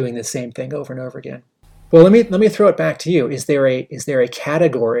not doing the same thing over and over again? Well, let me throw it back to you. Is there a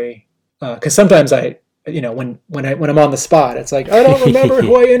category? Because sometimes when I'm on the spot, it's like I don't remember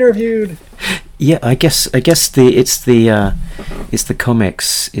who I interviewed. Yeah, I guess the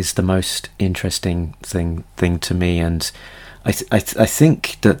comics is the most interesting thing to me, and I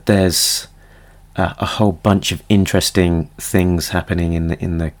think that there's a whole bunch of interesting things happening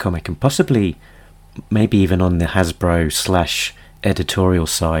in the comic, and possibly maybe even on the Hasbro slash editorial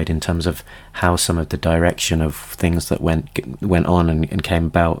side, in terms of how some of the direction of things that went on and came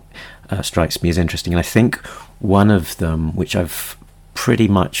about strikes me as interesting. And I think one of them, which I've pretty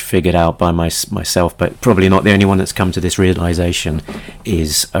much figured out by myself, but probably not the only one that's come to this realization,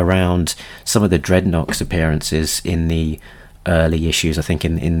 is around some of the Dreadnoks appearances in the early issues. I think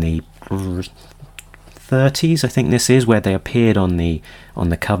in the 30s, I think this is, where they appeared on the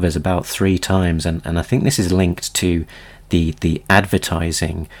covers about 3 times, and I think this is linked to the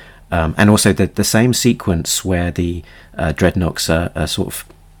advertising, and also the same sequence where the Dreadnoks are sort of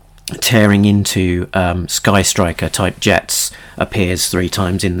tearing into Sky Striker type jets appears 3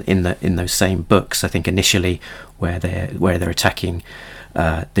 times in those same books. I think initially where they're attacking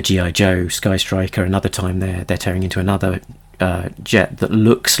the G.I. Joe Sky Striker. Another time they're tearing into another jet that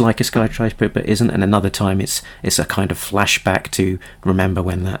looks like a Sky Striker but isn't, and another time it's a kind of flashback to remember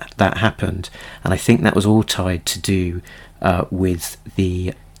when that happened. And I think that was all tied to do with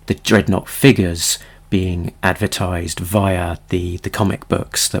the Dreadnought figures being advertised via the comic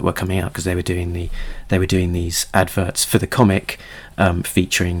books that were coming out, because they were doing these adverts for the comic,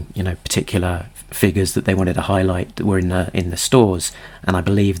 featuring particular figures that they wanted to highlight that were in the stores. And I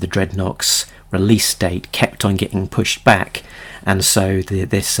believe the Dreadnoks release date kept on getting pushed back, and so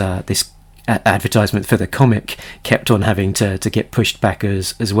this advertisement for the comic kept on having to get pushed back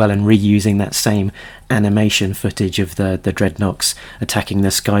as well, and reusing that same animation footage of the Dreadnoks attacking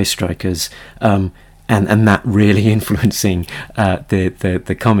the Sky Strikers, and that really influencing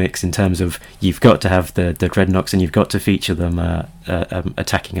the comics, in terms of you've got to have the Dreadnoks and you've got to feature them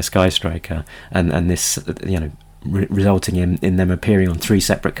attacking a Sky Striker, and this resulting in them appearing on 3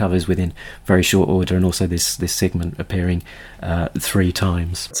 separate covers within very short order, and also this segment appearing 3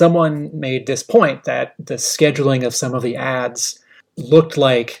 times. Someone made this point that the scheduling of some of the ads looked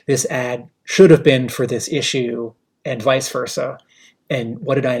like this ad should have been for this issue and vice versa. And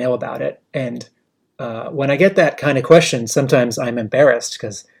what did I know about it? And when I get that kind of question, sometimes I'm embarrassed,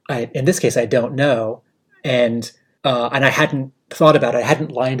 because in this case I don't know, and I hadn't thought about it. I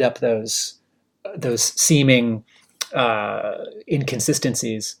hadn't lined up those seeming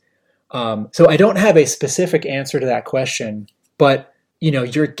inconsistencies. So I don't have a specific answer to that question, but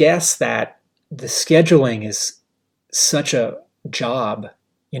your guess that the scheduling is such a job,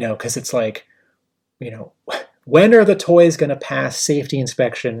 because it's like, when are the toys going to pass safety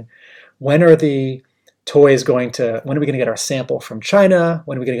inspection? When are the toys when are we going to get our sample from China?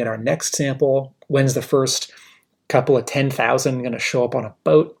 When are we going to get our next sample? When's the first couple of 10,000 going to show up on a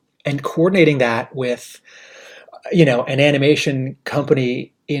boat? And coordinating that with, an animation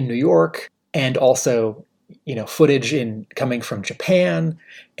company in New York, and also, footage coming from Japan,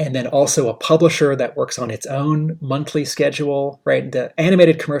 and then also a publisher that works on its own monthly schedule, right? The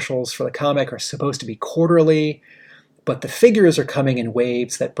animated commercials for the comic are supposed to be quarterly, but the figures are coming in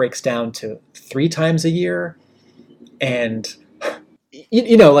waves that breaks down to 3 times a year. And,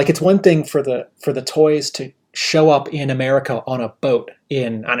 it's one thing for the toys to show up in America on a boat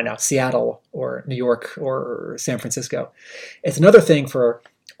in, I don't know, Seattle or New York or San Francisco. It's another thing for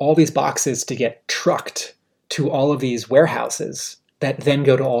all these boxes to get trucked to all of these warehouses that then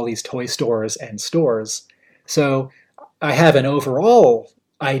go to all these toy stores and stores. So I have an overall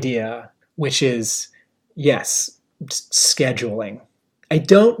idea, which is, yes, scheduling. I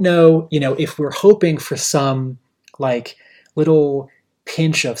don't know, if we're hoping for some little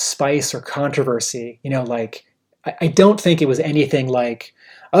pinch of spice or controversy, I don't think it was anything like,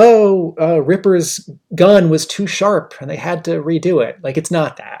 Ripper's gun was too sharp and they had to redo it. It's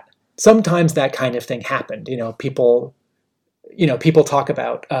not that. Sometimes that kind of thing happened. People talk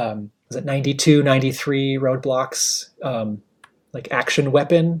about, was it 92, 93 Roadblocks, Action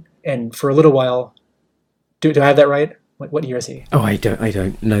Weapon, and for a little while, do I have that right? What year is he? Oh, I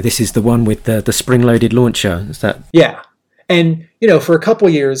don't know. This is the one with the spring-loaded launcher. Is that? Yeah. And, for a couple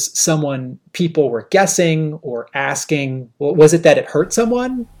years, people were guessing or asking, well, was it that it hurt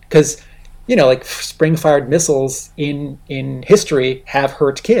someone? Because, spring-fired missiles in history have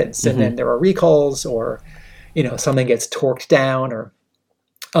hurt kids. And then there are recalls, or, something gets torqued down, or,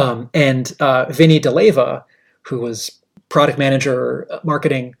 Vinny DeLeva, who was product manager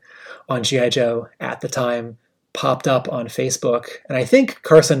marketing on G.I. Joe at the time, popped up on Facebook. And I think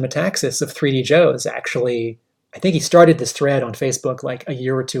Carson Metaxas of 3D Joe's actually I think he started this thread on Facebook like a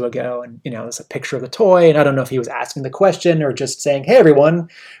year or two ago, and there's a picture of the toy, and I don't know if he was asking the question or just saying, "Hey everyone,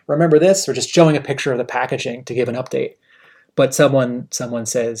 remember this?" or just showing a picture of the packaging to give an update. But someone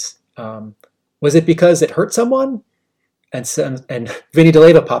says, "Was it because it hurt someone?" And Vinny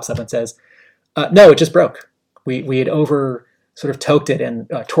DeLeva pops up and says, "No, it just broke. We had over sort of torqued it,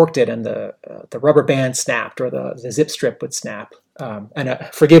 and the rubber band snapped, or the zip strip would snap." And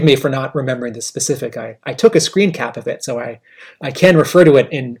forgive me for not remembering the specific. I took a screen cap of it, so I can refer to it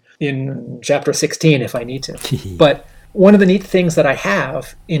in chapter 16 if I need to. But one of the neat things that I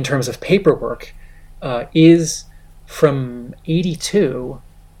have in terms of paperwork is from 82,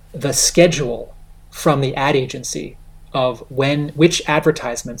 the schedule from the ad agency of which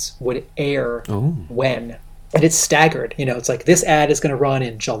advertisements would air when. And it's staggered. It's like this ad is going to run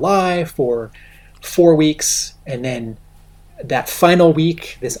in July for 4 weeks, and then that final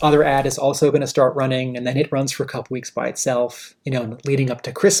week, this other ad is also going to start running, and then it runs for a couple weeks by itself. Leading up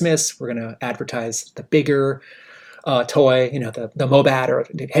to Christmas, we're going to advertise the bigger toy, the Mobat or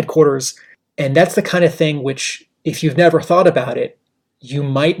the headquarters. And that's the kind of thing which, if you've never thought about it, you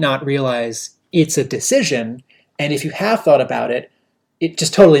might not realize it's a decision. And if you have thought about it, it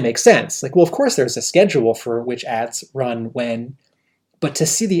just totally makes sense. Like, well, of course there's a schedule for which ads run when, but to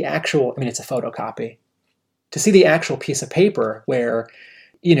see the actual, it's a photocopy. To see the actual piece of paper where,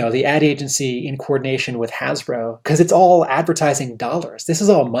 the ad agency in coordination with Hasbro, because it's all advertising dollars. This is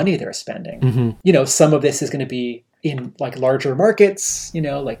all money they're spending. Mm-hmm. Some of this is going to be in like larger markets,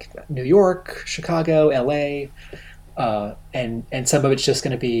 like New York, Chicago, LA, and some of it's just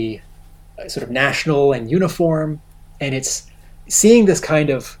going to be sort of national and uniform. And it's seeing this kind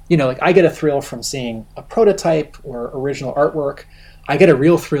of, like I get a thrill from seeing a prototype or original artwork. I get a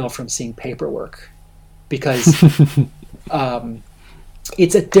real thrill from seeing paperwork. Because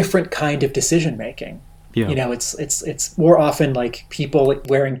it's a different kind of decision making. Yeah. It's more often like people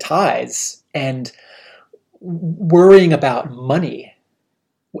wearing ties and worrying about money,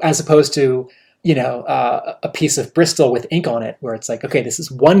 as opposed to a piece of Bristol with ink on it, where it's like, okay, this is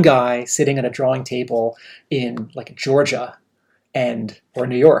one guy sitting at a drawing table in like Georgia or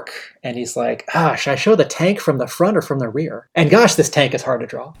New York, and he's like, should I show the tank from the front or from the rear? And gosh, this tank is hard to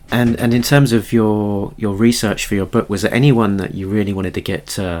draw. And in terms of your research for your book, was there anyone that you really wanted to get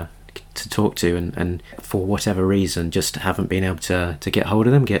to talk to, and for whatever reason just haven't been able to get hold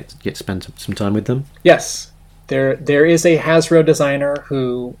of them, get spend some time with them? Yes, there is a Hasbro designer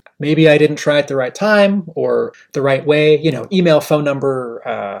who maybe I didn't try at the right time or the right way. Email, phone number,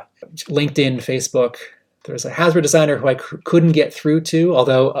 LinkedIn, Facebook. There's a Hasbro designer who I couldn't get through to,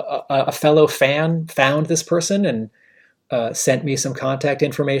 although a fellow fan found this person and sent me some contact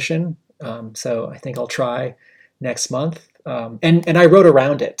information. So I think I'll try next month. And I wrote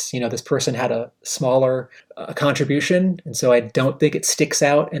around it. This person had a smaller contribution, and so I don't think it sticks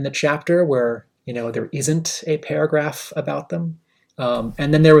out in the chapter where there isn't a paragraph about them.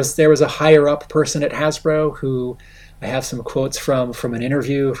 And then there was a higher up person at Hasbro who I have some quotes from an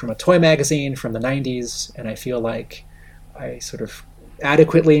interview from a toy magazine from the 90s, and I feel like I sort of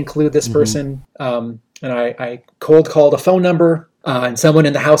adequately include this person. And I cold called a phone number, and someone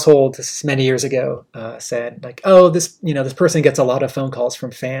in the household, this is many years ago, said like, "Oh, this person gets a lot of phone calls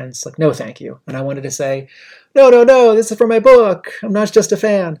from fans. Like, no, thank you." And I wanted to say, "No, this is for my book. I'm not just a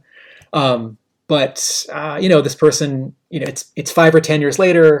fan." But this person, it's 5 or 10 years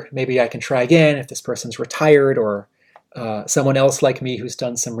later. Maybe I can try again if this person's retired or someone else like me who's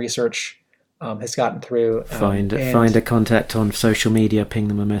done some research has gotten through. Find a contact on social media, ping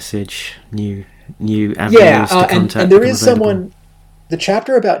them a message, new avenues to contact. And there is someone, the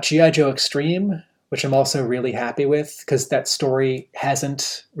chapter about G.I. Joe Extreme, which I'm also really happy with, because that story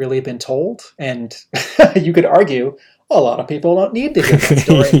hasn't really been told. And you could argue a lot of people don't need to hear that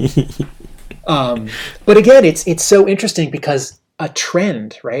story. But again, it's so interesting because a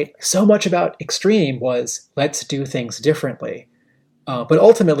trend, right? So much about Extreme was let's do things differently. But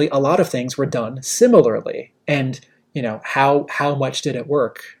ultimately, a lot of things were done similarly. And, how much did it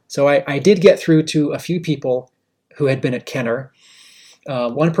work? So I did get through to a few people who had been at Kenner.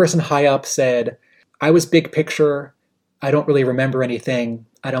 One person high up said, "I was big picture. I don't really remember anything.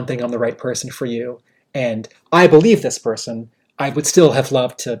 I don't think I'm the right person for you." And I believe this person. I would still have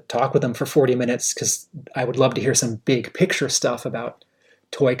loved to talk with them for 40 minutes because I would love to hear some big picture stuff about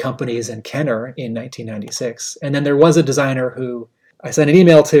toy companies and Kenner in 1996. And then there was a designer who I sent an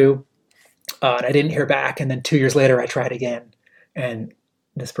email to, and I didn't hear back. And then 2 years later, I tried again. And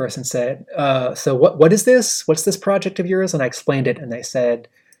this person said, "So what is this? What's this project of yours?" And I explained it, and they said,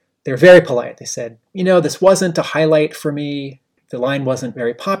 they're very polite. They said, "This wasn't a highlight for me. the line wasn't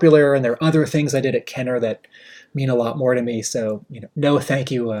very popular, and there are other things I did at Kenner that mean a lot more to me. So, no, thank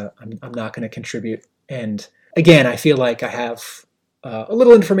you. I'm not going to contribute. And again, I feel like I have a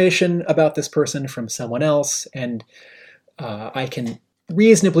little information about this person from someone else, and I can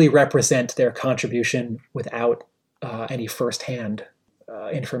reasonably represent their contribution without any firsthand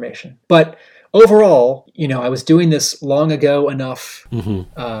information. But overall, I was doing this long ago enough,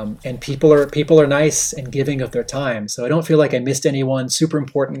 and people are nice and giving of their time. So I don't feel like I missed anyone super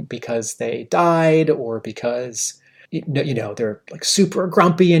important because they died or because they're like super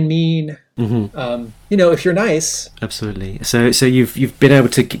grumpy and mean. If you're nice, absolutely. So you've been able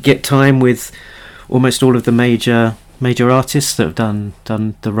to get time with almost all of the major artists that have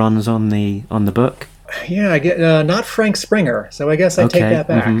done the runs on the book. Yeah, I get not Frank Springer, so I guess I take that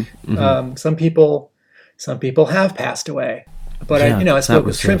back. Some people have passed away, but I spoke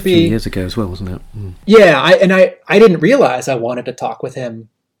with Trimpe a few years ago as well, wasn't it? Yeah, I didn't realize I wanted to talk with him.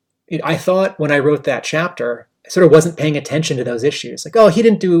 I thought when I wrote that chapter, I sort of wasn't paying attention to those issues. Like, oh, he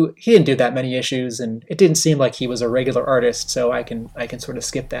didn't do that many issues, and it didn't seem like he was a regular artist, so I can sort of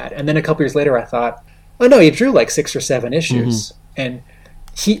skip that. And then a couple years later, I thought, oh no, he drew like 6 or 7 issues, and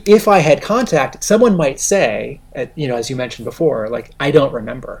if I had contacted, someone might say, as you mentioned before, like, I don't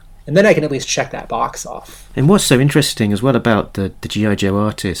remember. And then I can at least check that box off. And what's so interesting as well about the G.I. Joe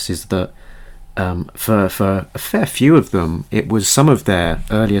artists is that for a fair few of them, it was some of their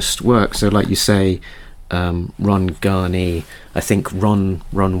earliest work. So like you say, Ron Garney, I think Ron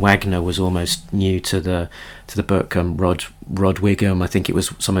Wagner was almost new to the book. Rod Wiggum, I think it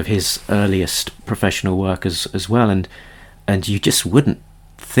was some of his earliest professional work as well. And you just wouldn't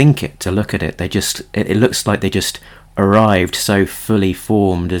think it to look at it. It looks like they just arrived so fully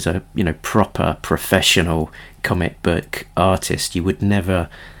formed as a proper professional comic book artist. You would never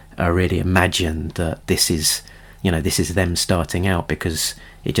really imagine that this is them starting out, because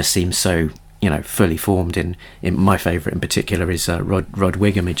it just seems so fully formed. In my favorite in particular is Rod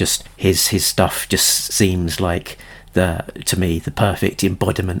Wiggum. His stuff just seems like to me the perfect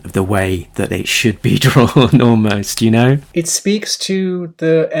embodiment of the way that it should be drawn almost. It speaks to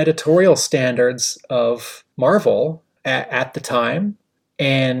the editorial standards of Marvel at the time,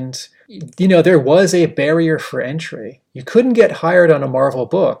 and there was a barrier for entry. You couldn't get hired on a Marvel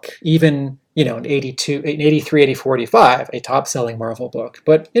book, even in 82, 83, 84, 85, a top-selling Marvel book.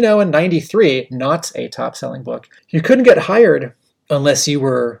 But, in 93, not a top-selling book. You couldn't get hired unless you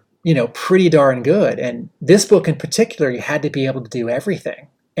were, pretty darn good. And this book in particular, you had to be able to do everything.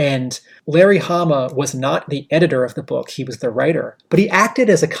 And Larry Hama was not the editor of the book. He was the writer. But he acted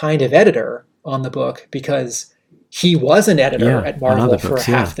as a kind of editor on the book because he was an editor at Marvel for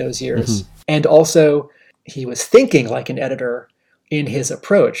half those years. And also, he was thinking like an editor in his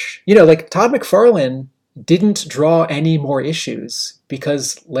approach. Like Todd McFarlane didn't draw any more issues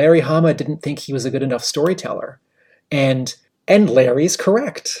because Larry Hama didn't think he was a good enough storyteller. And Larry's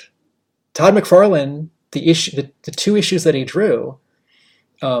correct. Todd McFarlane, the 2 issues that he drew,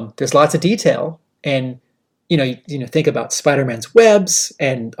 there's lots of detail. And, you think about Spider-Man's webs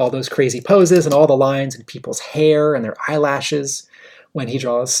and all those crazy poses and all the lines and people's hair and their eyelashes when he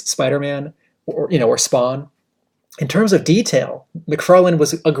draws Spider-Man or Spawn. In terms of detail, McFarlane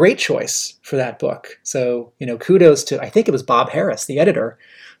was a great choice for that book. So, kudos to, I think it was Bob Harris, the editor,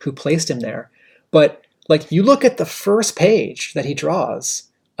 who placed him there. But, like, you look at the first page that he draws,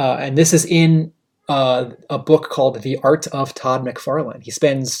 and this is in a book called The Art of Todd McFarlane. He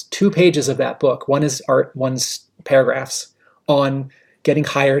spends 2 pages of that book, one is art, one's paragraphs, on getting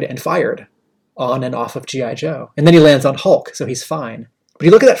hired and fired on and off of G.I. Joe. And then he lands on Hulk, so he's fine. But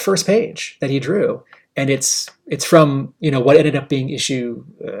you look at that first page that he drew, and it's from, what ended up being issue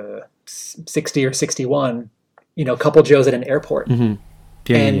 60 or 61, a couple Joes at an airport.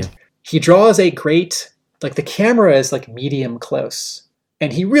 He draws a great, like, the camera is like medium close.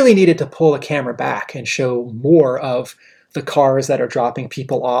 And he really needed to pull the camera back and show more of the cars that are dropping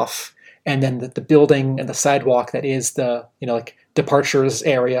people off, and then the building and the sidewalk that is the, like, departures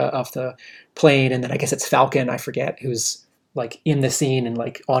area of the plane. And then I guess it's Falcon, I forget, who's like in the scene and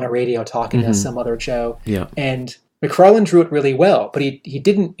like on a radio talking to some other Joe. Yeah. And McFarlane drew it really well, but he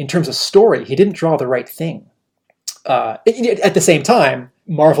didn't, in terms of story, he didn't draw the right thing. At the same time,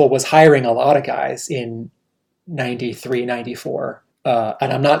 Marvel was hiring a lot of guys in 93, 94.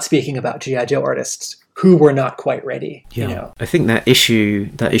 And I'm not speaking about G.I. Joe artists who were not quite ready. I think that issue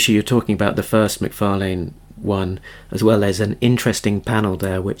you're talking about, the first McFarlane one, as well as an interesting panel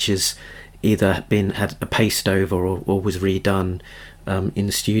there, which is either had a paste over or was redone in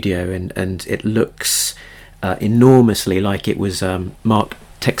the studio, and it looks enormously like it was Mark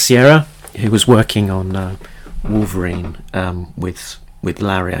Teixeira who was working on Wolverine with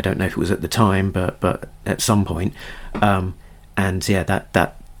Larry. I don't know if it was at the time, but at some point. And yeah,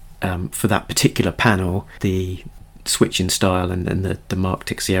 that for that particular panel, the switch in style and the Mark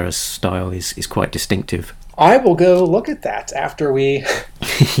Teixeira style is quite distinctive. I will go look at that after we.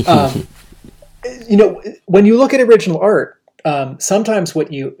 When you look at original art, sometimes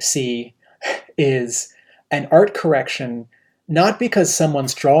what you see is an art correction, not because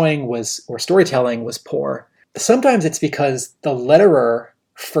someone's drawing or storytelling was poor. Sometimes it's because the letterer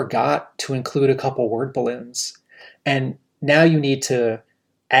forgot to include a couple word balloons. And now you need to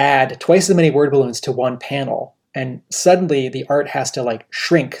add twice as many word balloons to one panel. And suddenly the art has to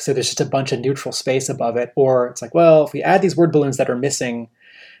shrink, so there's just a bunch of neutral space above it. Or it's like, well, if we add these word balloons that are missing,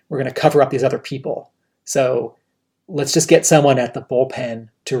 we're going to cover up these other people. So let's just get someone at the bullpen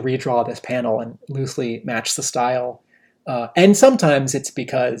to redraw this panel and loosely match the style. And sometimes it's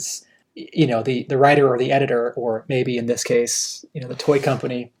because the writer or the editor, or maybe in this case, the toy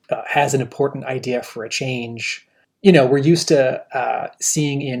company has an important idea for a change. We're used to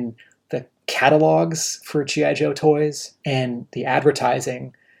seeing in the catalogs for G.I. Joe toys and the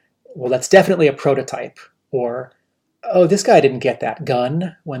advertising, well, that's definitely a prototype, or, oh, this guy didn't get that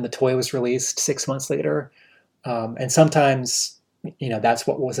gun when the toy was released 6 months later. And sometimes, that's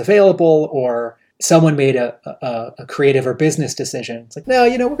what was available, or someone made a creative or business decision. It's like, no,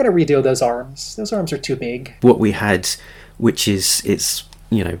 we're going to redo those arms. Those arms are too big. What we had, which it's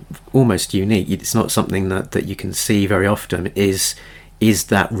almost unique, it's not something that you can see very often, is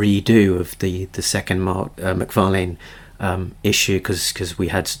that redo of the second Mark McFarlane issue, because we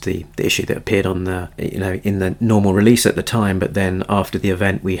had the issue that appeared on the in the normal release at the time, but then after the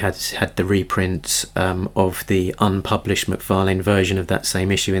event we had the reprint of the unpublished McFarlane version of that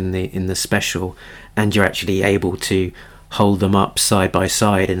same issue in the special, and you're actually able to hold them up side by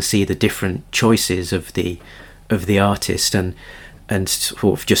side and see the different choices of the artist, and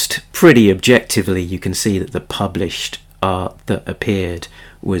sort of just pretty objectively you can see that the published art that appeared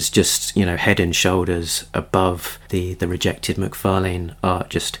was just head and shoulders above the rejected McFarlane art.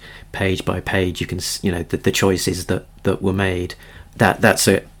 Just page by page you can the choices that were made. That's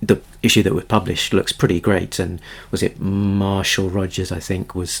it. The issue that was published looks pretty great, and was it Marshall Rogers, I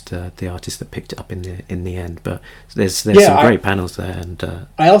think, was the artist that picked it up in the end. But there's some great panels there, and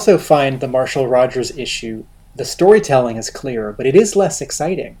I also find the Marshall Rogers issue, the storytelling is clear, but it is less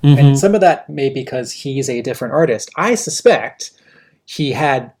exciting. Mm-hmm. And some of that may be because he's a different artist. I suspect he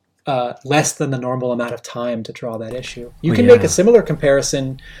had less than the normal amount of time to draw that issue. You can make a similar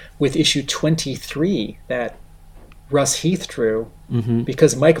comparison with issue 23 that Russ Heath drew, mm-hmm.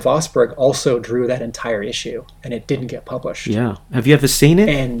 because Mike Vosburgh also drew that entire issue, and it didn't get published. Yeah. Have you ever seen it?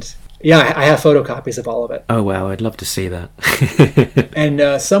 And yeah, I have photocopies of all of it. Oh, wow. I'd love to see that.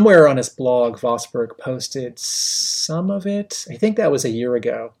 And somewhere on his blog, Vosburgh posted some of it. I think that was a year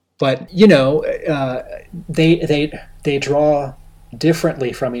ago. But, they draw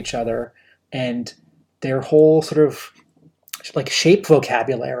differently from each other, and their whole sort of shape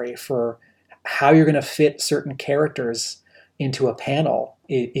vocabulary for how you're going to fit certain characters into a panel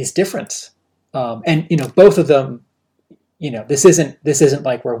is different. And, both of them, this isn't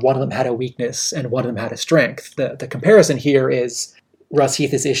like where one of them had a weakness and one of them had a strength. The comparison here is Russ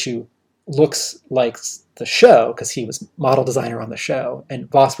Heath's issue looks like the show because he was model designer on the show, and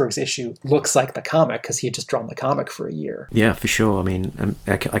Vosburgh's issue looks like the comic because he had just drawn the comic for a year. Yeah, for sure. I mean,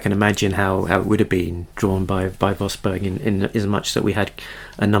 I can imagine how it would have been drawn by Vosburgh in as much that we had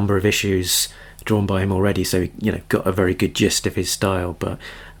a number of issues drawn by him already, so got a very good gist of his style. But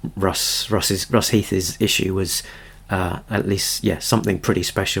Russ Heath's issue was at least something pretty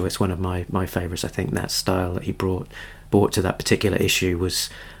special. It's one of my favourites. I think that style that he brought to that particular issue was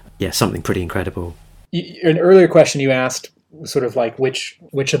something pretty incredible. An earlier question you asked was sort of like which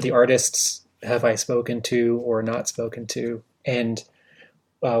of the artists have I spoken to or not spoken to, and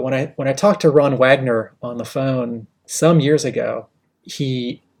when I talked to Ron Wagner on the phone some years ago,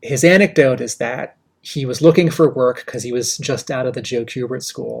 his anecdote is that he was looking for work because he was just out of the Joe Kubert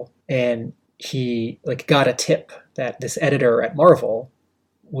school, and he got a tip that this editor at Marvel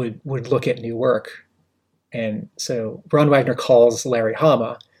would look at new work. And so Ron Wagner calls Larry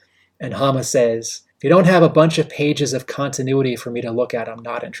Hama, and Hama says, if you don't have a bunch of pages of continuity for me to look at, I'm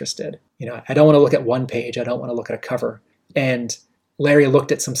not interested. I don't want to look at one page. I don't want to look at a cover. And Larry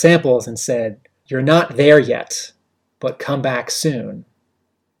looked at some samples and said, you're not there yet, but come back soon.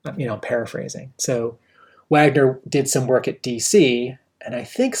 I'm paraphrasing. So Wagner did some work at DC, and I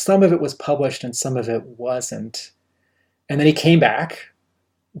think some of it was published and some of it wasn't. And then he came back,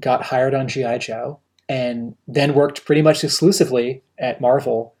 got hired on G.I. Joe, and then worked pretty much exclusively at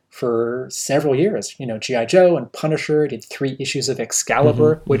Marvel for several years. G.I. Joe and Punisher, did 3 issues of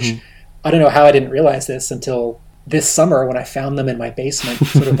Excalibur, which I don't know how I didn't realize this until this summer when I found them in my basement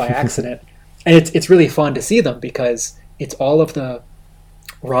sort of by accident. And it's really fun to see them because it's all of the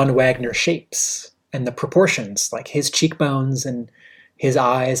Ron Wagner shapes and the proportions, like his cheekbones and his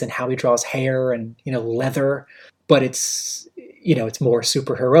eyes and how he draws hair and, leather. But it's more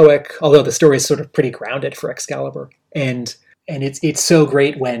superheroic, although the story is sort of pretty grounded for Excalibur. And it's so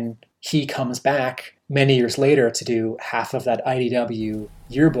great when he comes back many years later to do half of that IDW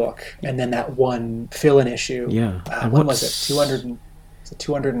yearbook and then that one fill-in issue. Yeah. When was it?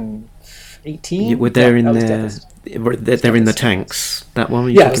 218? They're in the tanks. That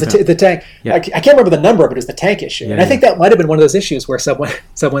one? Yeah, it was the tank. Yeah. I can't remember the number, but it was the tank issue. Yeah, and I think that might have been one of those issues where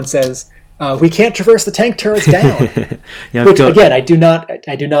someone says, we can't traverse the tank turrets down. Again, I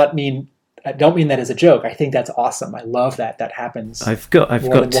don't mean that as a joke. I think that's awesome. I love that happens. I've got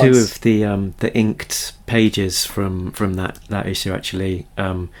 2 of the inked pages from that issue actually.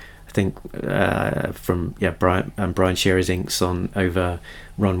 I think from Brian Shearer's inks on over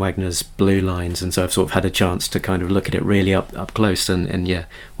Ron Wagner's blue lines, and so I've sort of had a chance to kind of look at it really up close. And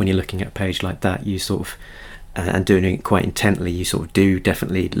when you're looking at a page like that, you sort of and doing it quite intently, you sort of do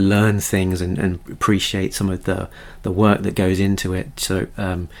definitely learn things and appreciate some of the work that goes into it. So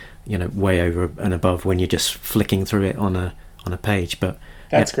way over and above when you're just flicking through it on a page. But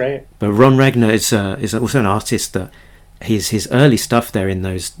that's great. But Ron Wagner is also an artist that his early stuff there in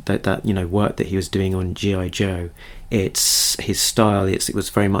that work that he was doing on G.I. Joe. It's his style. It was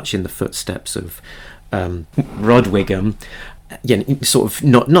very much in the footsteps of Rod Wiggum. Sort of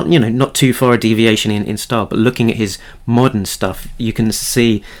not too far a deviation in style, but looking at his modern stuff, you can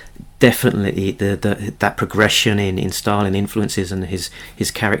see definitely that progression in style and influences, and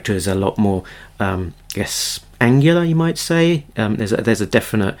his character is a lot more angular, you might say. There's a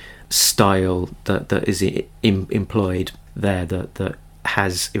definite style that is employed there that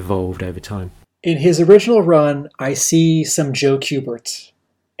has evolved over time. In his original run, I see some Joe Kubert,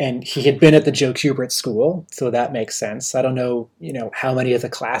 and he had been at the Joe Kubert school, so that makes sense. I don't know, how many of the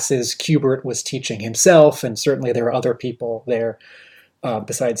classes Kubert was teaching himself, and certainly there are other people there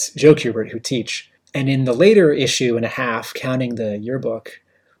besides Joe Kubert who teach. And in the later issue and a half, counting the yearbook,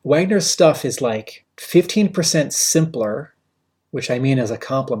 Wagner's stuff is like 15% simpler, which I mean as a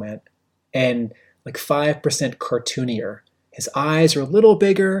compliment, and like 5% cartoonier. His eyes are a little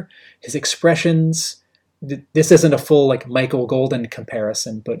bigger, his expressions, this isn't a full like Michael Golden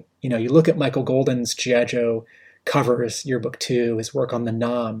comparison, but you look at Michael Golden's G.I. Joe covers, yearbook 2, his work on the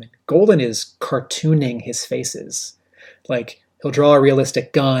Nam. Golden is cartooning his faces. Like he'll draw a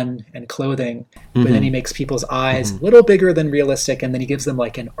realistic gun and clothing, but then he makes people's eyes a little bigger than realistic, and then he gives them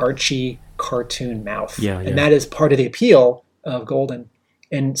like an archy cartoon mouth. And that is part of the appeal of Golden.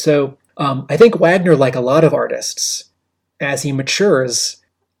 And so I think Wagner, like a lot of artists, as he matures,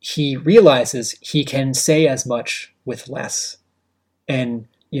 he realizes he can say as much with less. And,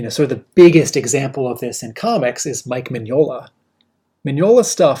 sort of the biggest example of this in comics is Mike Mignola. Mignola's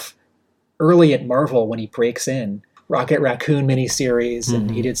stuff early at Marvel when he breaks in, Rocket Raccoon miniseries,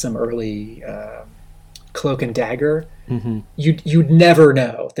 and he did some early Cloak and Dagger. You'd never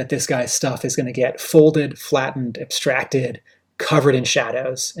know that this guy's stuff is going to get folded, flattened, abstracted, covered in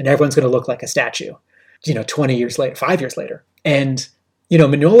shadows, and everyone's going to look like a statue, 20 years later, 5 years later. And,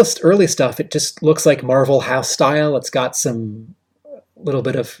 Mignola's early stuff, it just looks like Marvel house style. It's got some little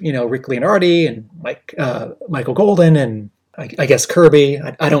bit of, Rick Leonardi and Michael Golden and I guess Kirby.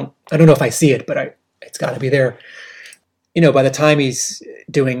 I don't know if I see it, but it's got to be there. By the time he's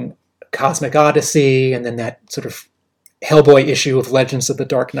doing Cosmic Odyssey and then that sort of Hellboy issue of Legends of the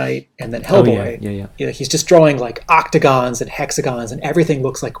Dark Knight and then Hellboy, he's just drawing like octagons and hexagons and everything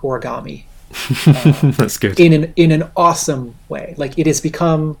looks like origami. That's good. In an awesome way. Like it has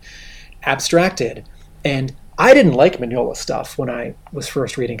become abstracted. And I didn't like Mignola's stuff when I was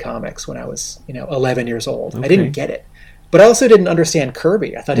first reading comics when I was, 11 years old. Okay. I didn't get it. But I also didn't understand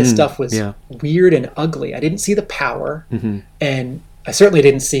Kirby. I thought his stuff was weird and ugly. I didn't see the power. And I certainly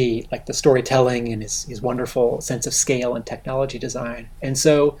didn't see like the storytelling and his wonderful sense of scale and technology design. And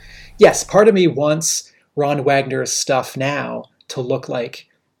so, yes, part of me wants Ron Wagner's stuff now to look like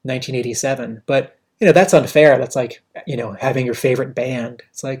 1987. But, that's unfair. That's like, having your favorite band.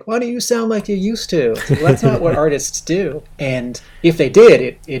 It's like, why don't you sound like you used to? Like, well, that's not what artists do. And if they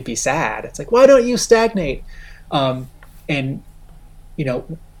did, it'd be sad. It's like, why don't you stagnate? And,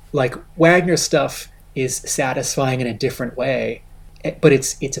 like Wagner's stuff is satisfying in a different way, but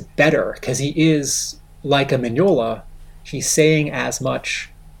it's better because he is like a Mignola. He's saying as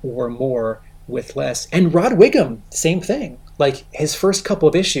much or more with less. And Rod Wiggum, same thing. like his first couple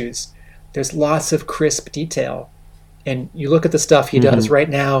of issues, there's lots of crisp detail. And you look at the stuff he does right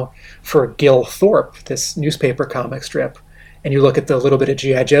now for Gil Thorpe, this newspaper comic strip, and you look at the little bit of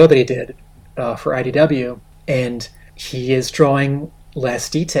G.I. Joe that he did for IDW, and he is drawing less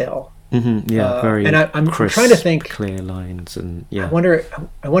detail. Very and I'm crisp, trying to think, clear lines, and I wonder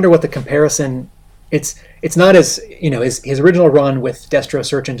what the comparison. It's not as, his original run with Destro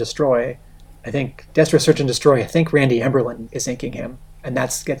Search and Destroy. I think Destro Search and Destroy. I think Randy Emberlin is inking him, and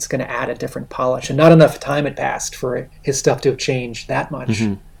that's going to add a different polish. And not enough time had passed for his stuff to have changed that much.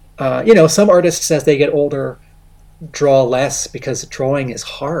 Some artists, as they get older, draw less because drawing is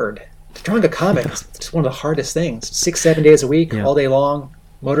hard. Drawing a comic is just one of the hardest things. 6-7 days a week, all day long.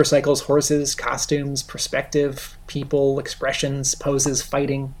 Motorcycles, horses, costumes, perspective, people, expressions, poses,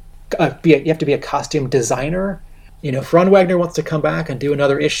 fighting. You have to be a costume designer. If Ron Wagner wants to come back and do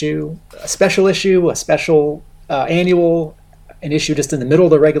another issue, a special annual, an issue just in the middle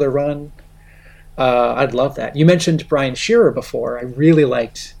of the regular run, I'd love that. You mentioned Brian Shearer before. I really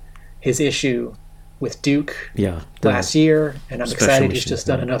liked his issue with Duke last year, and I'm excited he's just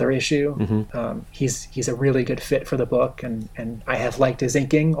done another issue. He's a really good fit for the book, and I have liked his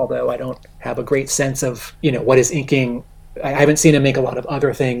inking, although I don't have a great sense of what his inking. I haven't seen him make a lot of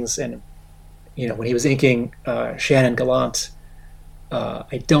other things, and when he was inking Shannon Gallant,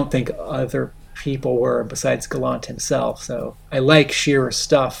 I don't think other people were besides Gallant himself. So I like Shearer's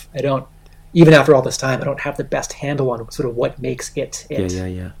stuff. I don't, even after all this time, I don't have the best handle on sort of what makes it.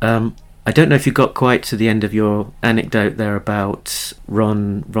 I don't know if you got quite to the end of your anecdote there about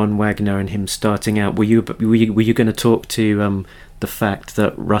Ron Wagner and him starting out. Were you going to talk to the fact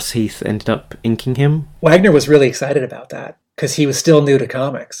that Russ Heath ended up inking him? Wagner was really excited about that because he was still new to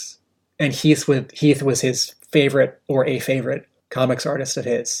comics, and Heath was his favorite or a favorite comics artist of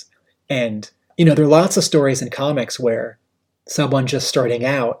his. And there are lots of stories in comics where someone just starting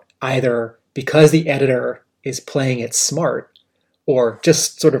out, either because the editor is playing it smart, or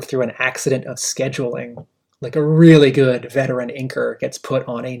just sort of through an accident of scheduling, like a really good veteran inker gets put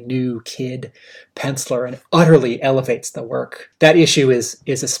on a new kid penciler and utterly elevates the work. That issue is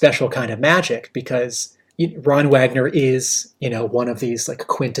a special kind of magic because Ron Wagner is, one of these like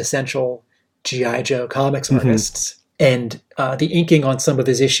quintessential G.I. Joe comics artists. And the inking on some of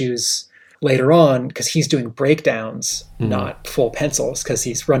his issues later on, because he's doing breakdowns, not full pencils, because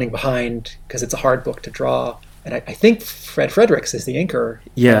he's running behind, because it's a hard book to draw. And I think Fred Fredericks is the inker.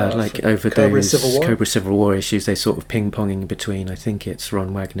 Yeah, like over Cobra those Civil Civil War issues, they sort of ping-ponging between, I think it's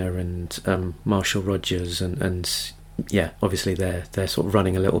Ron Wagner and Marshall Rogers, and obviously they're sort of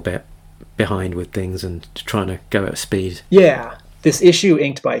running a little bit behind with things and trying to go at speed. Yeah, this issue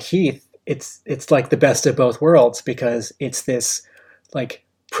inked by Heath, it's like the best of both worlds, because it's this like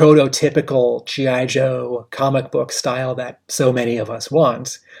prototypical G.I. Joe comic book style that so many of us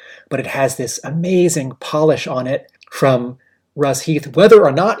want, but it has this amazing polish on it from Russ Heath, whether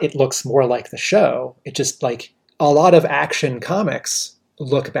or not it looks more like the show. It just, like, a lot of Action Comics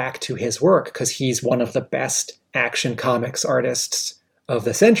look back to his work because he's one of the best Action Comics artists of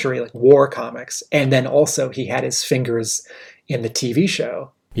the century, like war comics. And then also he had his fingers in the TV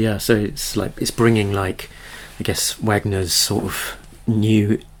show. Yeah, so it's bringing, like, I guess Wagner's sort of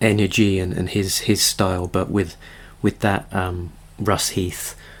new energy and his style, but with that Russ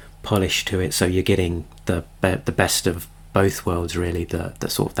Heath polish to it, so you're getting the best of both worlds, really, the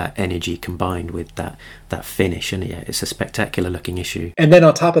sort of that energy combined with that finish. And it's a spectacular looking issue. And then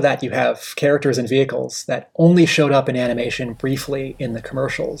on top of that, you have characters and vehicles that only showed up in animation briefly in the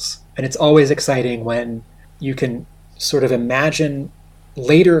commercials, and it's always exciting when you can sort of imagine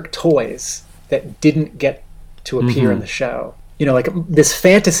later toys that didn't get to appear in the show. Like this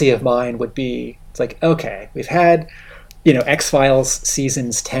fantasy of mine would be, it's like, okay, we've had X-Files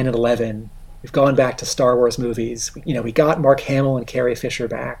seasons 10 and 11. We've gone back to Star Wars movies. We got Mark Hamill and Carrie Fisher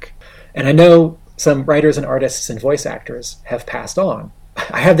back. And I know some writers and artists and voice actors have passed on.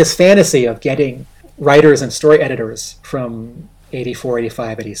 I have this fantasy of getting writers and story editors from 84,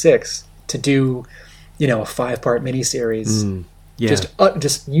 85, 86 to do, a 5-part miniseries.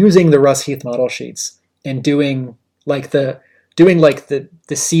 Just using the Russ Heath model sheets and doing the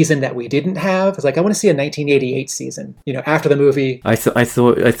season that we didn't have. It's like, I want to see a 1988 season, after the movie. I thought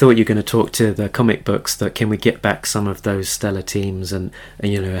you were going to talk to the comic books, that can we get back some of those stellar teams and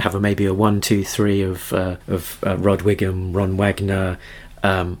have maybe a 1, 2, 3 of Rod Wiggum, Ron Wagner,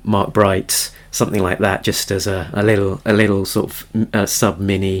 Mark Bright, something like that, just as a little sort of sub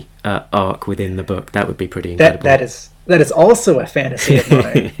mini arc within the book. That would be pretty incredible. That is also a fantasy of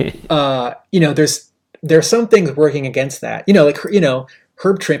mine. There's some things working against that.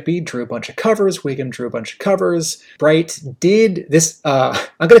 Herb Trimpe drew a bunch of covers. Wiggum drew a bunch of covers. Bright did this.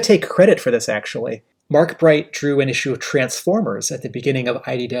 I'm going to take credit for this, actually. Mark Bright drew an issue of Transformers at the beginning of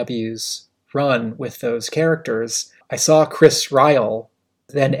IDW's run with those characters. I saw Chris Ryall,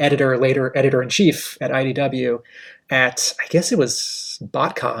 then later editor-in-chief at IDW, at, I guess it was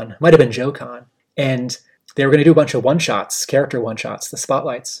BotCon, might have been JoeCon, and they were going to do a bunch of one-shots, character one-shots, the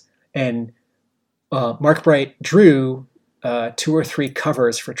spotlights, and Mark Bright drew 2 or 3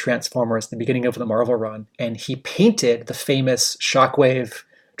 covers for Transformers at the beginning of the Marvel run, and he painted the famous Shockwave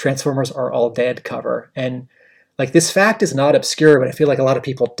Transformers Are All Dead cover. And like, this fact is not obscure, but I feel like a lot of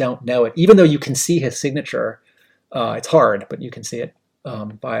people don't know it, even though you can see his signature. It's hard, but you can see it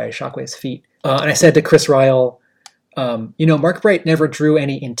by Shockwave's feet. And I said to Chris Ryall, Mark Bright never drew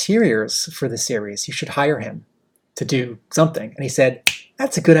any interiors for the series. You should hire him to do something. And he said,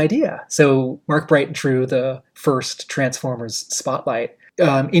 that's a good idea. So Mark Bright drew the first Transformers spotlight.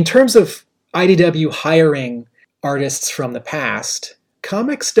 In terms of IDW hiring artists from the past,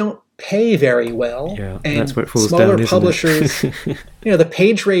 comics don't pay very well. Yeah, and that's where it falls smaller down, publishers, the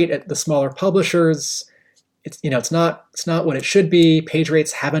page rate at the smaller publishers, it's not what it should be. Page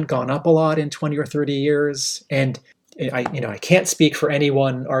rates haven't gone up a lot in 20 or 30 years. And I can't speak for any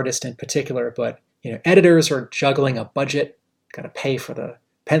one artist in particular, but editors are juggling a budget, got to pay for the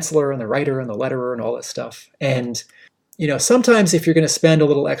penciler and the writer and the letterer and all this stuff. And sometimes if you're going to spend a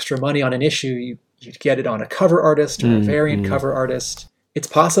little extra money on an issue, you get it on a cover artist or a variant cover artist. It's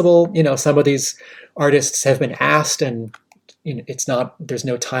possible, some of these artists have been asked and there's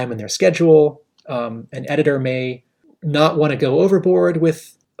no time in their schedule. An editor may not want to go overboard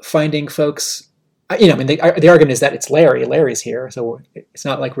with finding folks. The argument is that it's Larry. Larry's here, so it's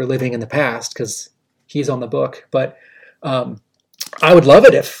not like we're living in the past because he's on the book. But I would love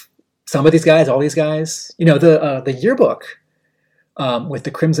it if some of these guys, all these guys, the yearbook with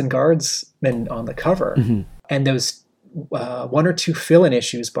the Crimson Guardsmen on the cover, and those 1 or 2 fill-in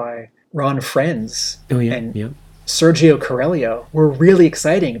issues by Ron Frenz and Sergio Corelio were really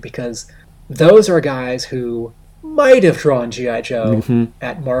exciting because those are guys who might have drawn G.I. Joe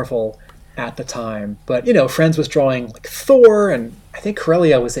at Marvel at the time. But, Frenz was drawing like Thor, and I think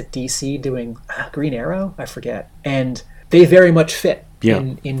Corelio was at DC doing Green Arrow, I forget. And they very much fit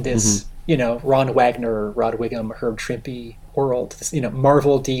in this, Ron Wagner, Rod Wiggum, Herb Trimpe world, this,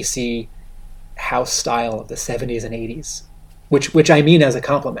 Marvel DC house style of the 70s and 80s, which I mean as a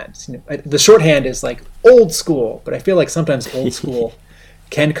compliment. The shorthand is like old school, but I feel like sometimes old school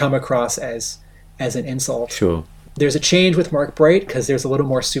can come across as an insult. Sure. There's a change with Mark Bright because there's a little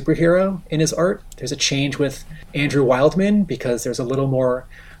more superhero in his art. There's a change with Andrew Wildman because there's a little more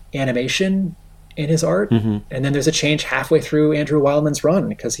animation in his art. And then there's a change halfway through Andrew Wildman's run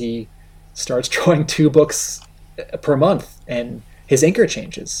because he starts drawing 2 books per month and his inker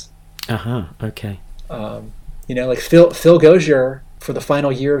changes. Okay. Like Phil Gosier for the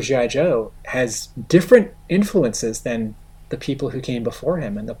final year of G.I. Joe has different influences than the people who came before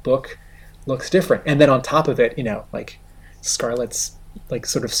him, and the book looks different. And then on top of it, like Scarlett's like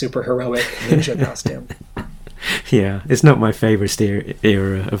sort of super heroic ninja costume. Yeah, it's not my favorite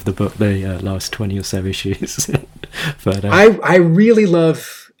era of the book, the last 20 or so issues. But I really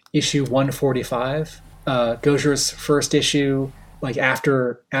love issue 145, Gosier's first issue, like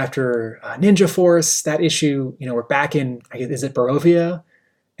after Ninja Force. That issue, we're back in, is it Barovia,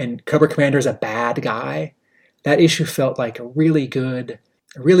 and Cobra Commander's a bad guy. That issue felt like a really good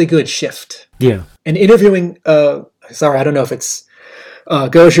shift. Yeah. And interviewing, sorry, I don't know if it's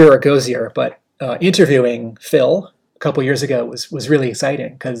Gosier or Gosier, but interviewing Phil a couple years ago was really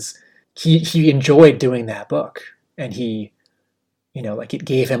exciting because he enjoyed doing that book, and he, it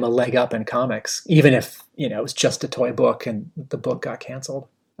gave him a leg up in comics, even if, it was just a toy book and the book got canceled.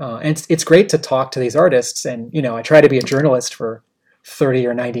 And it's great to talk to these artists, and, I try to be a journalist for 30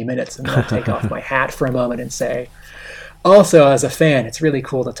 or 90 minutes and then take off my hat for a moment and say, also, as a fan, it's really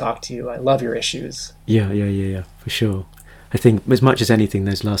cool to talk to you. I love your issues. Yeah, for sure. I think as much as anything,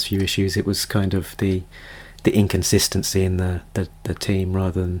 those last few issues, it was kind of the inconsistency in the team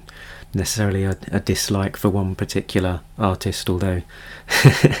rather than necessarily a dislike for one particular artist, although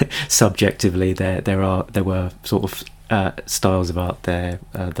subjectively there were sort of styles of art there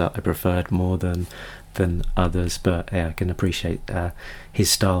that I preferred more than others, but yeah, I can appreciate his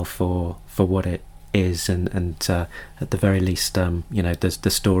style for what it is, and at the very least, the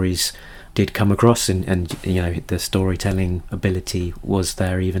stories did come across, and the storytelling ability was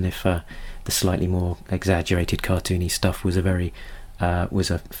there, even if the slightly more exaggerated cartoony stuff was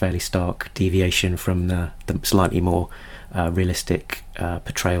a fairly stark deviation from the slightly more realistic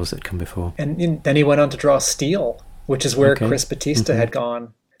portrayals that come before. And then he went on to draw Steel, which is where Chris Batista had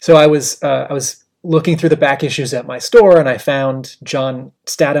gone. So I was looking through the back issues at my store, and I found John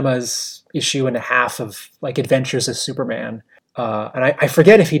Stadema's issue and a half of like Adventures of Superman. And I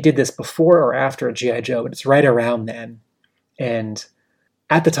forget if he did this before or after G.I. Joe, but it's right around then. And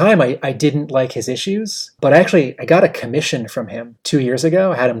at the time, I didn't like his issues, but I got a commission from him 2 years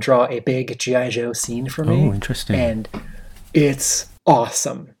ago. I had him draw a big G.I. Joe scene for me. Oh, interesting. And it's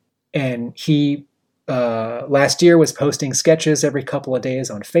awesome. And he, last year, was posting sketches every couple of days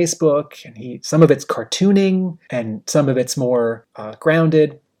on Facebook. And some of it's cartooning and some of it's more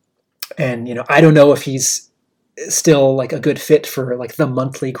grounded. And, I don't know if he's still like a good fit for like the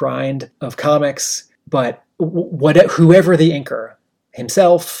monthly grind of comics, but whoever the inker,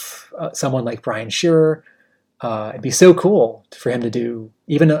 himself, someone like Brian Shearer, it'd be so cool for him to do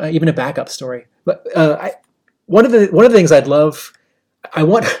even a backup story. But one of the things I'd love, I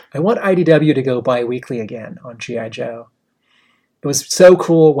want IDW to go bi-weekly again on G.I. Joe. It was so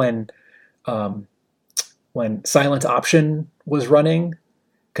cool when Silent Option was running,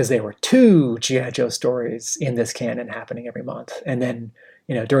 because there were 2 G.I. Joe stories in this canon happening every month, and then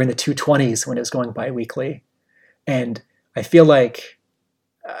during the 220s when it was going bi-weekly, and I feel like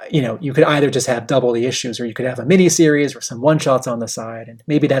you could either just have double the issues, or you could have a mini series or some one-shots on the side, and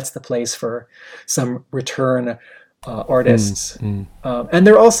maybe that's the place for some return artists. And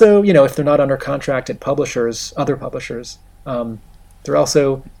they're also, if they're not under contract at other publishers, there are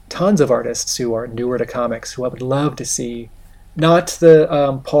also tons of artists who are newer to comics who I would love to see, not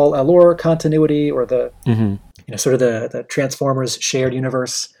the Paul Allor continuity or the sort of the Transformers shared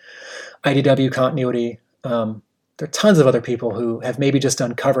universe IDW continuity. There are tons of other people who have maybe just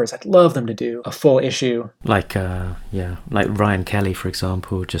done covers. I'd love them to do a full issue. Like Ryan Kelly, for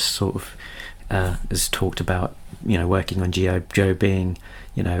example, just sort of has talked about, working on G.I. Joe being,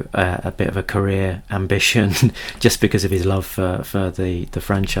 a bit of a career ambition just because of his love for the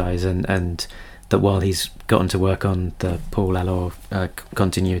franchise, and that while he's gotten to work on the Paul Allor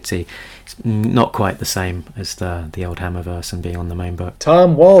continuity, it's not quite the same as the old Hammerverse and being on the main book.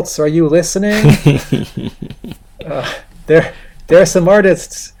 Tom Waltz, are you listening? There are some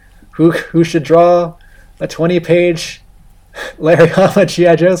artists who should draw a 20-page Larry Hama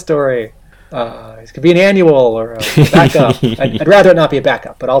G.I. Joe story. It could be an annual or a backup. I'd rather it not be a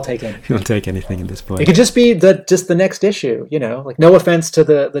backup, but I'll take anything. You'll take anything at this point. It could just be the next issue. Like no offense to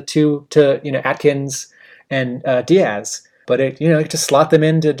the two Atkins and Diaz, but just slot them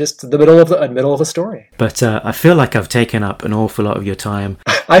into just the middle of a story. But I feel like I've taken up an awful lot of your time.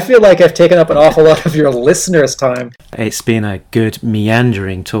 I feel like I've taken up an awful lot of your listeners' time. It's been a good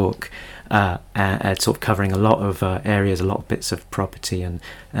meandering talk, and sort of covering a lot of areas, a lot of bits of property, and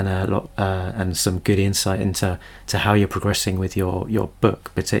a lot and some good insight into how you're progressing with your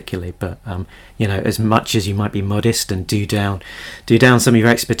book, particularly. But as much as you might be modest and do down some of your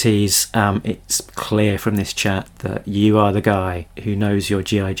expertise, it's clear from this chat that you are the guy who knows your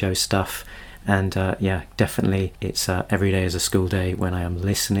G.I. Joe stuff. And definitely it's every day is a school day when I am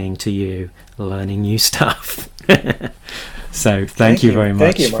listening to you learning new stuff. So thank you very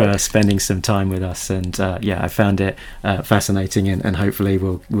much for spending some time with us, and I found it fascinating, and hopefully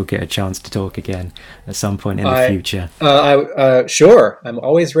we'll get a chance to talk again at some point in the future. Sure, I'm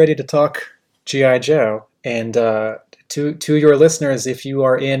always ready to talk G.I. Joe. And to your listeners, if you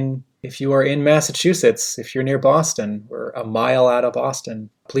are in Massachusetts, if you're near Boston, we're a mile out of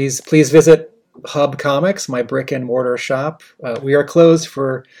Boston, please visit Hub Comics, my brick and mortar shop. We are closed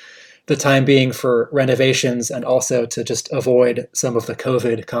for the time being for renovations, and also to just avoid some of the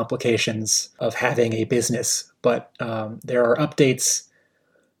COVID complications of having a business. But there are updates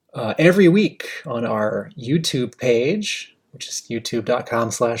every week on our YouTube page, which is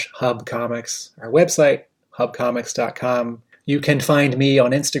youtube.com/hubcomics, our website, hubcomics.com. You can find me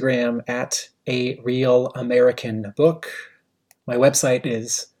on Instagram at A Real American Book. My website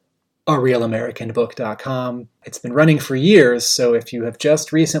is arealamericanbook.com. It's been running for years, so if you have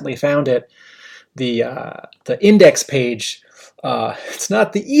just recently found it, the index page, it's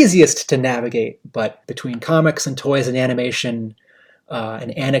not the easiest to navigate, but between comics and toys and animation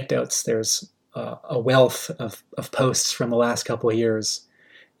and anecdotes, there's a wealth of posts from the last couple of years,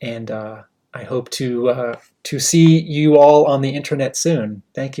 and I hope to see you all on the internet soon.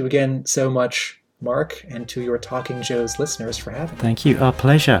 Thank you again so much, Mark, and to your Talking Joe's listeners for having me. Thank you, our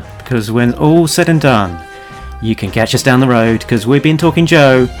pleasure, because when all's said and done, you can catch us down the road, because we've been Talking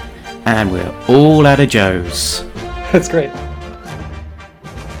Joe, and we're all out of Joes. That's great.